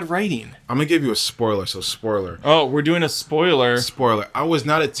such bad writing. I'm going to give you a spoiler. So spoiler. Oh, we're doing a spoiler. Spoiler. I was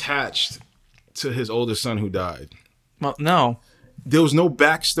not attached to his oldest son who died. Well, no. There was no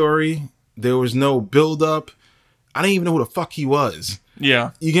backstory. There was no build up. I didn't even know who the fuck he was.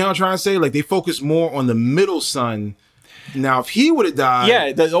 Yeah. You get what I'm trying to say? Like, they focused more on the middle son. Now, if he would have died...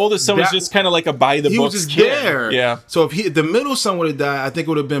 Yeah, the oldest son was just kind of like a by-the-books kid. He was just there. Yeah. So if the middle son would have died, I think it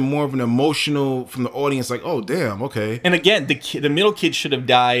would have been more of an emotional from the audience, like, oh, damn, okay. And again, the middle kid should have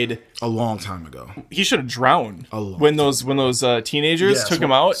died... a long time ago. He should have drowned when those teenagers took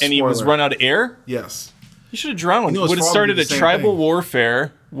him out and he was run out of air. Yes. He should have drowned. Would have started a tribal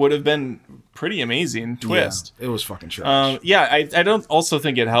warfare. Would have been pretty amazing twist. Yeah, it was fucking trash. I don't also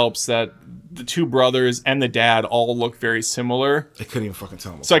think it helps that the 2 brothers and the dad all look very similar. I couldn't even fucking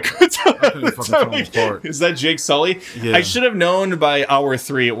tell them apart. So I couldn't tell them apart. Is that Jake Sully? Yeah. I should have known by hour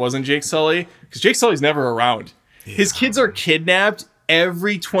 3 it wasn't Jake Sully because Jake Sully's never around. Yeah. His kids are kidnapped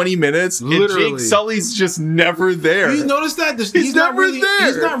every 20 minutes. Literally. And Jake Sully's just never there. You notice that? He's not really there.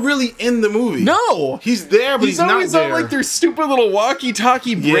 He's not really in the movie. No. He's there, but he's not there. He's always on like their stupid little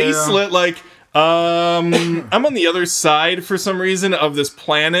walkie-talkie bracelet like... I'm on the other side for some reason of this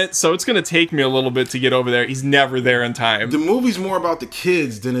planet, so it's gonna take me a little bit to get over there. He's never there in time. The movie's more about the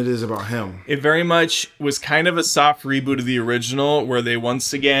kids than it is about him. It very much was kind of a soft reboot of the original, where they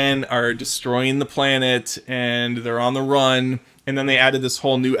once again are destroying the planet and they're on the run, and then they added this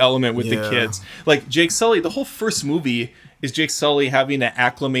whole new element with the kids. Like Jake Sully, the whole first movie is Jake Sully having to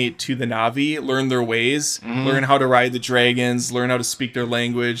acclimate to the Na'vi, learn their ways, learn how to ride the dragons, learn how to speak their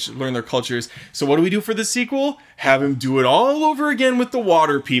language, learn their cultures. So what do we do for the sequel? Have him do it all over again with the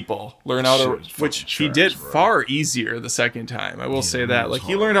water people. Learn how to, which he did far easier the second time. I will say that. Like,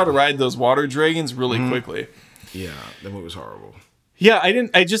 he learned how to ride those water dragons really quickly. Yeah, that movie was horrible. Yeah,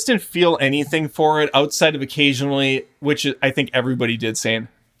 I just didn't feel anything for it outside of occasionally, which I think everybody did, saying,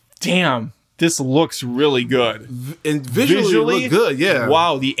 damn, this looks really good. And visually look good, yeah.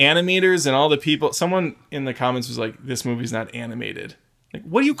 Wow, the animators and all the people. Someone in the comments was like, this movie's not animated. Like,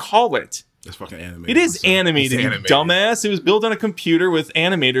 what do you call it? It's fucking animated. It is animated, you dumbass. It was built on a computer with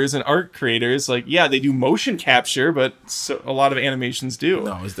animators and art creators. Like, yeah, they do motion capture, but a lot of animations do.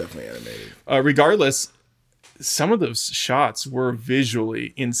 No, it's definitely animated. Regardless, some of those shots were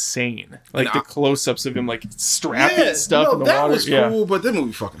visually insane. Like the close-ups of him like strapping stuff in the that water. Was cool, but that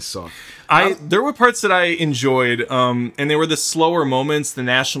movie fucking sucked. There were parts that I enjoyed, and they were the slower moments, the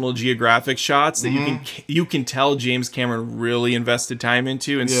National Geographic shots that you can tell James Cameron really invested time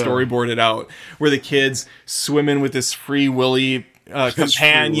into and storyboarded out, where the kids swimming with this Free Willy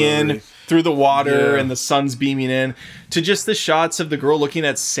companion through the water and the sun's beaming in, to just the shots of the girl looking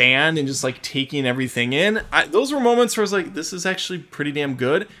at sand and just like taking everything in. Those were moments where I was like, this is actually pretty damn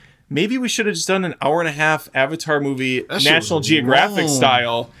good. Maybe we should have just done an 1.5-hour Avatar movie, National Geographic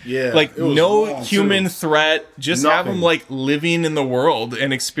style. Yeah. Like no human threat, just have them like living in the world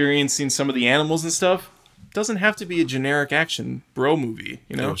and experiencing some of the animals and stuff. Doesn't have to be a generic action bro movie,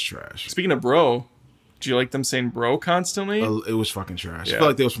 you know? It was trash. Speaking of bro, do you like them saying bro constantly? It was fucking trash. I feel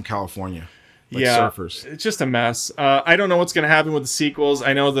like they was from California. Like surfers. It's just a mess. I don't know what's going to happen with the sequels.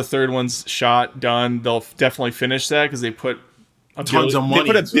 I know the third one's shot, done. They'll definitely finish that because they put tons of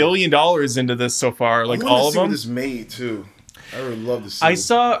money. They put $1 billion into this so far. Like all of them. I want to see what this made too. I would love to see. I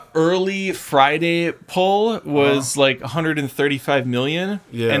saw early Friday poll was like 135 million,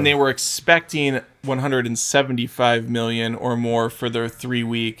 and they were expecting 175 million or more for their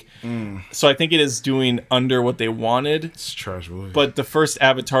 3-week. So I think it is doing under what they wanted. It's trash movie. But the first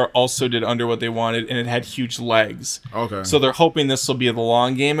Avatar also did under what they wanted, and it had huge legs. Okay. So they're hoping this will be the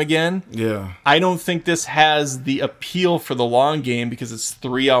long game again. Yeah. I don't think this has the appeal for the long game because it's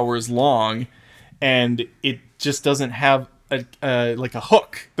 3 hours long, and it just doesn't have like a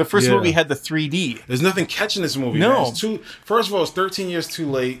hook. The first movie had the 3D. There's nothing catching this movie. No. Man. It's first of all, it's 13 years too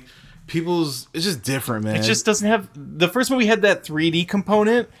late. It's just different, man. It just doesn't have. The first movie had that 3D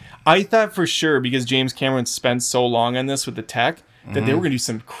component. I thought for sure, because James Cameron spent so long on this with the tech, that they were going to do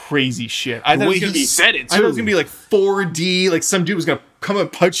some crazy shit. I thought it was going to be said it too. I thought it was going to be like 4D, like some dude was going to come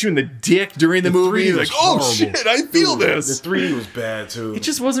and punch you in the dick during the movie. Like, oh shit, I feel this. The 3D was bad too. It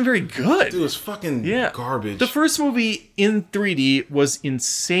just wasn't very good. Dude, it was fucking garbage. The first movie in 3D was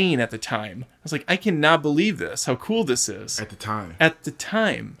insane at the time. I was like, I cannot believe this. How cool this is. At the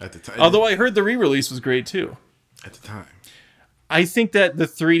time. Although I heard the re-release was great too. At the time. I think that the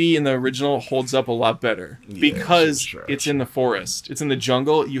 3D in the original holds up a lot better because it's in the forest. It's in the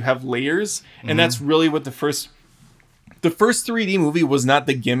jungle. You have layers. And that's really what the first 3D movie was. Not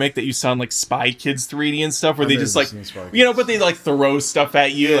the gimmick that you saw in like Spy Kids 3D and stuff where they just like, but they like throw stuff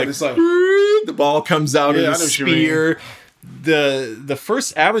at you. Like the ball comes out of the spear. The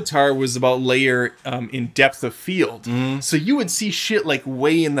first Avatar was about layer in depth of field. So you would see shit like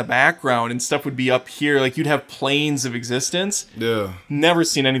way in the background and stuff would be up here. Like you'd have planes of existence. Yeah. Never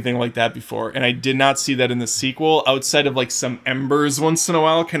seen anything like that before. And I did not see that in the sequel outside of like some embers once in a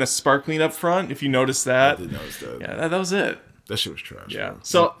while kind of sparkling up front. If you notice that. I did notice that. Yeah, that was it. That shit was trash. Yeah.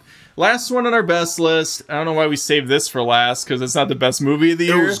 So last one on our best list. I don't know why we saved this for last because it's not the best movie of the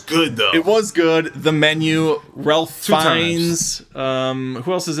year. It was good though. It was good. The Menu, Ralph Fiennes.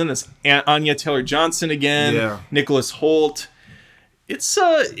 Who else is in this? Anya Taylor-Johnson again. Yeah. Nicholas Hoult. It's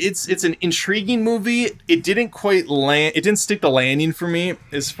an intriguing movie. It didn't quite land. It didn't stick the landing for me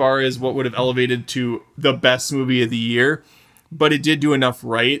as far as what would have elevated to the best movie of the year. But it did do enough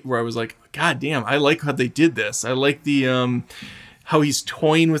right where I was like, God damn, I like how they did this. I like the how he's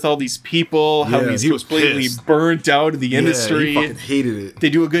toying with all these people, how he's completely burnt out of the industry. He fucking hated it. They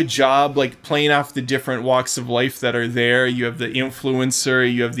do a good job like playing off the different walks of life that are there. You have the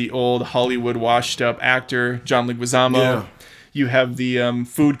influencer, you have the old Hollywood washed up actor, John Leguizamo. Yeah. You have the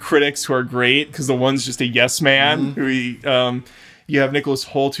food critics who are great because the one's just a yes man. You have Nicholas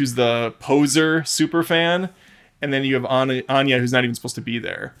Hoult, who's the poser super fan. And then you have Anya, who's not even supposed to be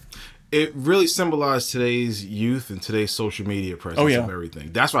there. It really symbolized today's youth and today's social media presence of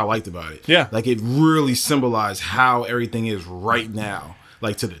everything. That's what I liked about it. Yeah. Like, it really symbolized how everything is right now,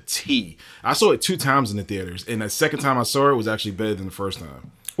 like to the T. I saw it 2 times in the theaters, and the second time I saw it was actually better than the first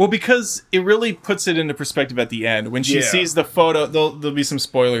time. Well, because it really puts it into perspective at the end. When she sees the photo, there'll be some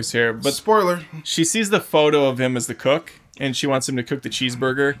spoilers here. But spoiler. She sees the photo of him as the cook, and she wants him to cook the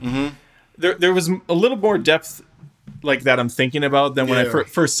cheeseburger. There was a little more depth like that I'm thinking about than when I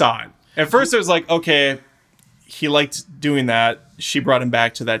first saw it. At first, it was like, okay, he liked doing that. She brought him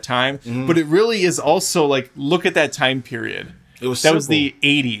back to that time. But it really is also like, look at that time period. That was the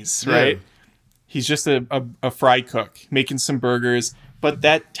 80s, right? He's just a fry cook making some burgers. But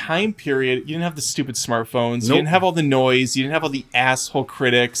that time period, you didn't have the stupid smartphones. You didn't have all the noise. You didn't have all the asshole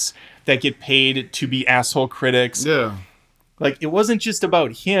critics that get paid to be asshole critics. Yeah. like it wasn't just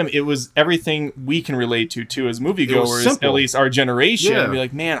about him, it was everything we can relate to too as moviegoers, simple. at least our generation. Yeah. And be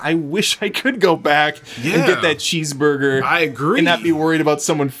like, man, I wish I could go back and Yeah. get that cheeseburger. I agree. And not be worried about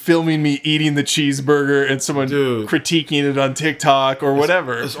someone filming me eating the cheeseburger and someone Dude. critiquing it on TikTok or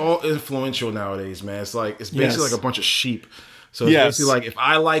whatever. It's all influential nowadays, man. It's basically like a bunch of sheep. So it's Yes. basically like, if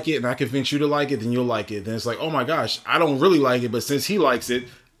I like it and I convince you to like it, then you'll like it. Then it's like, oh my gosh, I don't really like it, but since he likes it,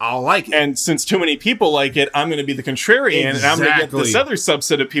 I'll like it. And since too many people like it, I'm going to be the contrarian, and I'm going to get this Exactly. other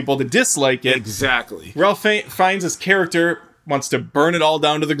subset of people to dislike it. Exactly. Ralph Fiennes' his character wants to burn it all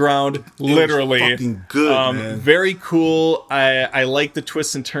down to the ground, literally. fucking good, man. Very cool. I like the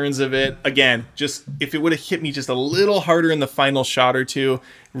twists and turns of it. Again, just if it would have hit me just a little harder in the final shot or two,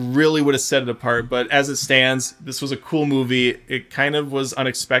 really would have set it apart. But as it stands, this was a cool movie. It kind of was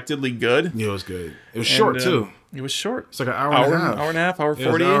unexpectedly good. Yeah, it was good. It was short And, too. It was short. It's like an hour and a half. Hour and a half, hour It was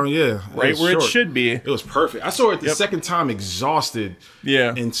 40. an hour, yeah. Right where it short. should be. It was perfect. I saw it the second time, exhausted.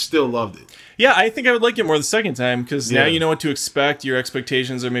 Yeah. And still loved it. Yeah, I think I would like it more the second time because now Yeah. you know what to expect. Your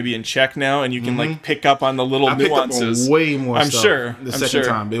expectations are maybe in check now, and you can like pick up on the little I picked nuances. up on way more I'm stuff sure. the I'm second sure.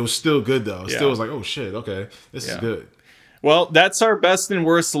 time. It was still good though. It Yeah. still was like, oh shit, okay, this is Yeah. good. Well, that's our best and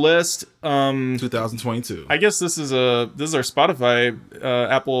worst list. 2022. I guess this is our Spotify,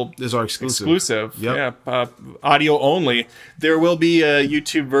 Apple This is our exclusive. exclusive. Yep. Yeah, audio only. There will be a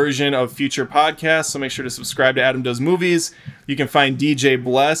YouTube version of future podcasts, so make sure to subscribe to Adam Does Movies. You can find DJ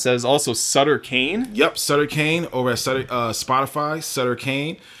Bless as also Sutter Kane. Yep, Sutter Kane over at Spotify, Sutter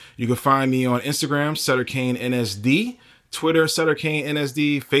Kane. You can find me on Instagram, Sutter Kane NSD, Twitter, Sutter Kane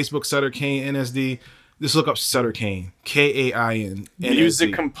NSD, Facebook, Sutter Kane NSD. Just look up Sutter Kane, Kain.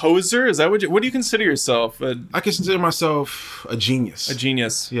 Music composer? Is that what do you consider yourself? I consider myself a genius. A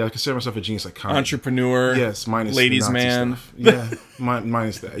genius. Yeah, I consider myself a genius, like comedy. Entrepreneur. Yes, minus ladies the Nazi man. stuff. Yeah,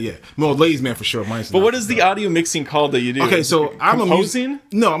 minus that. Yeah, well, ladies man for sure. Minus. But what is the audio mixing called that you do? Okay, so I'm composing?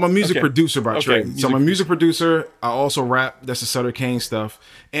 I'm a music Okay. producer by Okay, trade. music So I'm a music producer. I also rap. That's the Sutter Kane stuff,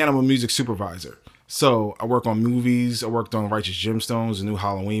 and I'm a music supervisor. So I work on movies. I worked on Righteous Gemstones, a new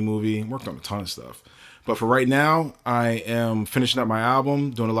Halloween movie. Worked on a ton of stuff. But for right now, I am finishing up my album,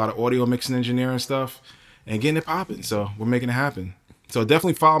 doing a lot of audio mixing, engineering stuff, and getting it popping. So we're making it happen. So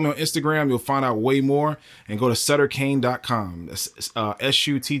definitely follow me on Instagram. You'll find out way more. And go to SutterKane.com. That's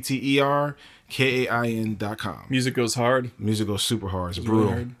SutterKain.com. Music goes hard. Music goes super hard. It's brutal.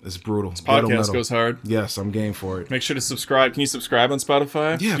 hard. It's brutal. Podcast goes hard. Yes, I'm game for it. Make sure to subscribe. Can you subscribe on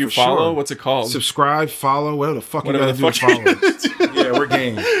Spotify? Yeah, Do you for follow? sure. What's it called? Subscribe, follow, whatever the fuck Whatever you the gotta do fuck to follow. Yeah, we're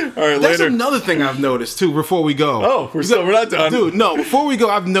game. All right, That's later. another thing I've noticed too before we go. Oh, we're not done. Dude, no, before we go,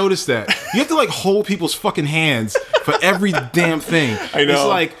 I've noticed that. You have to like hold people's fucking hands for every damn thing. I know. It's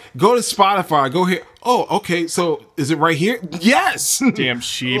like, go to Spotify, go here. Oh, okay, so is it right here? Yes! Damn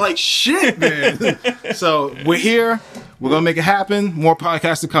sheep. Like shit, man. So we're here. We're gonna make it happen. More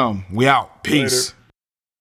podcasts to come. We out. Peace. Later.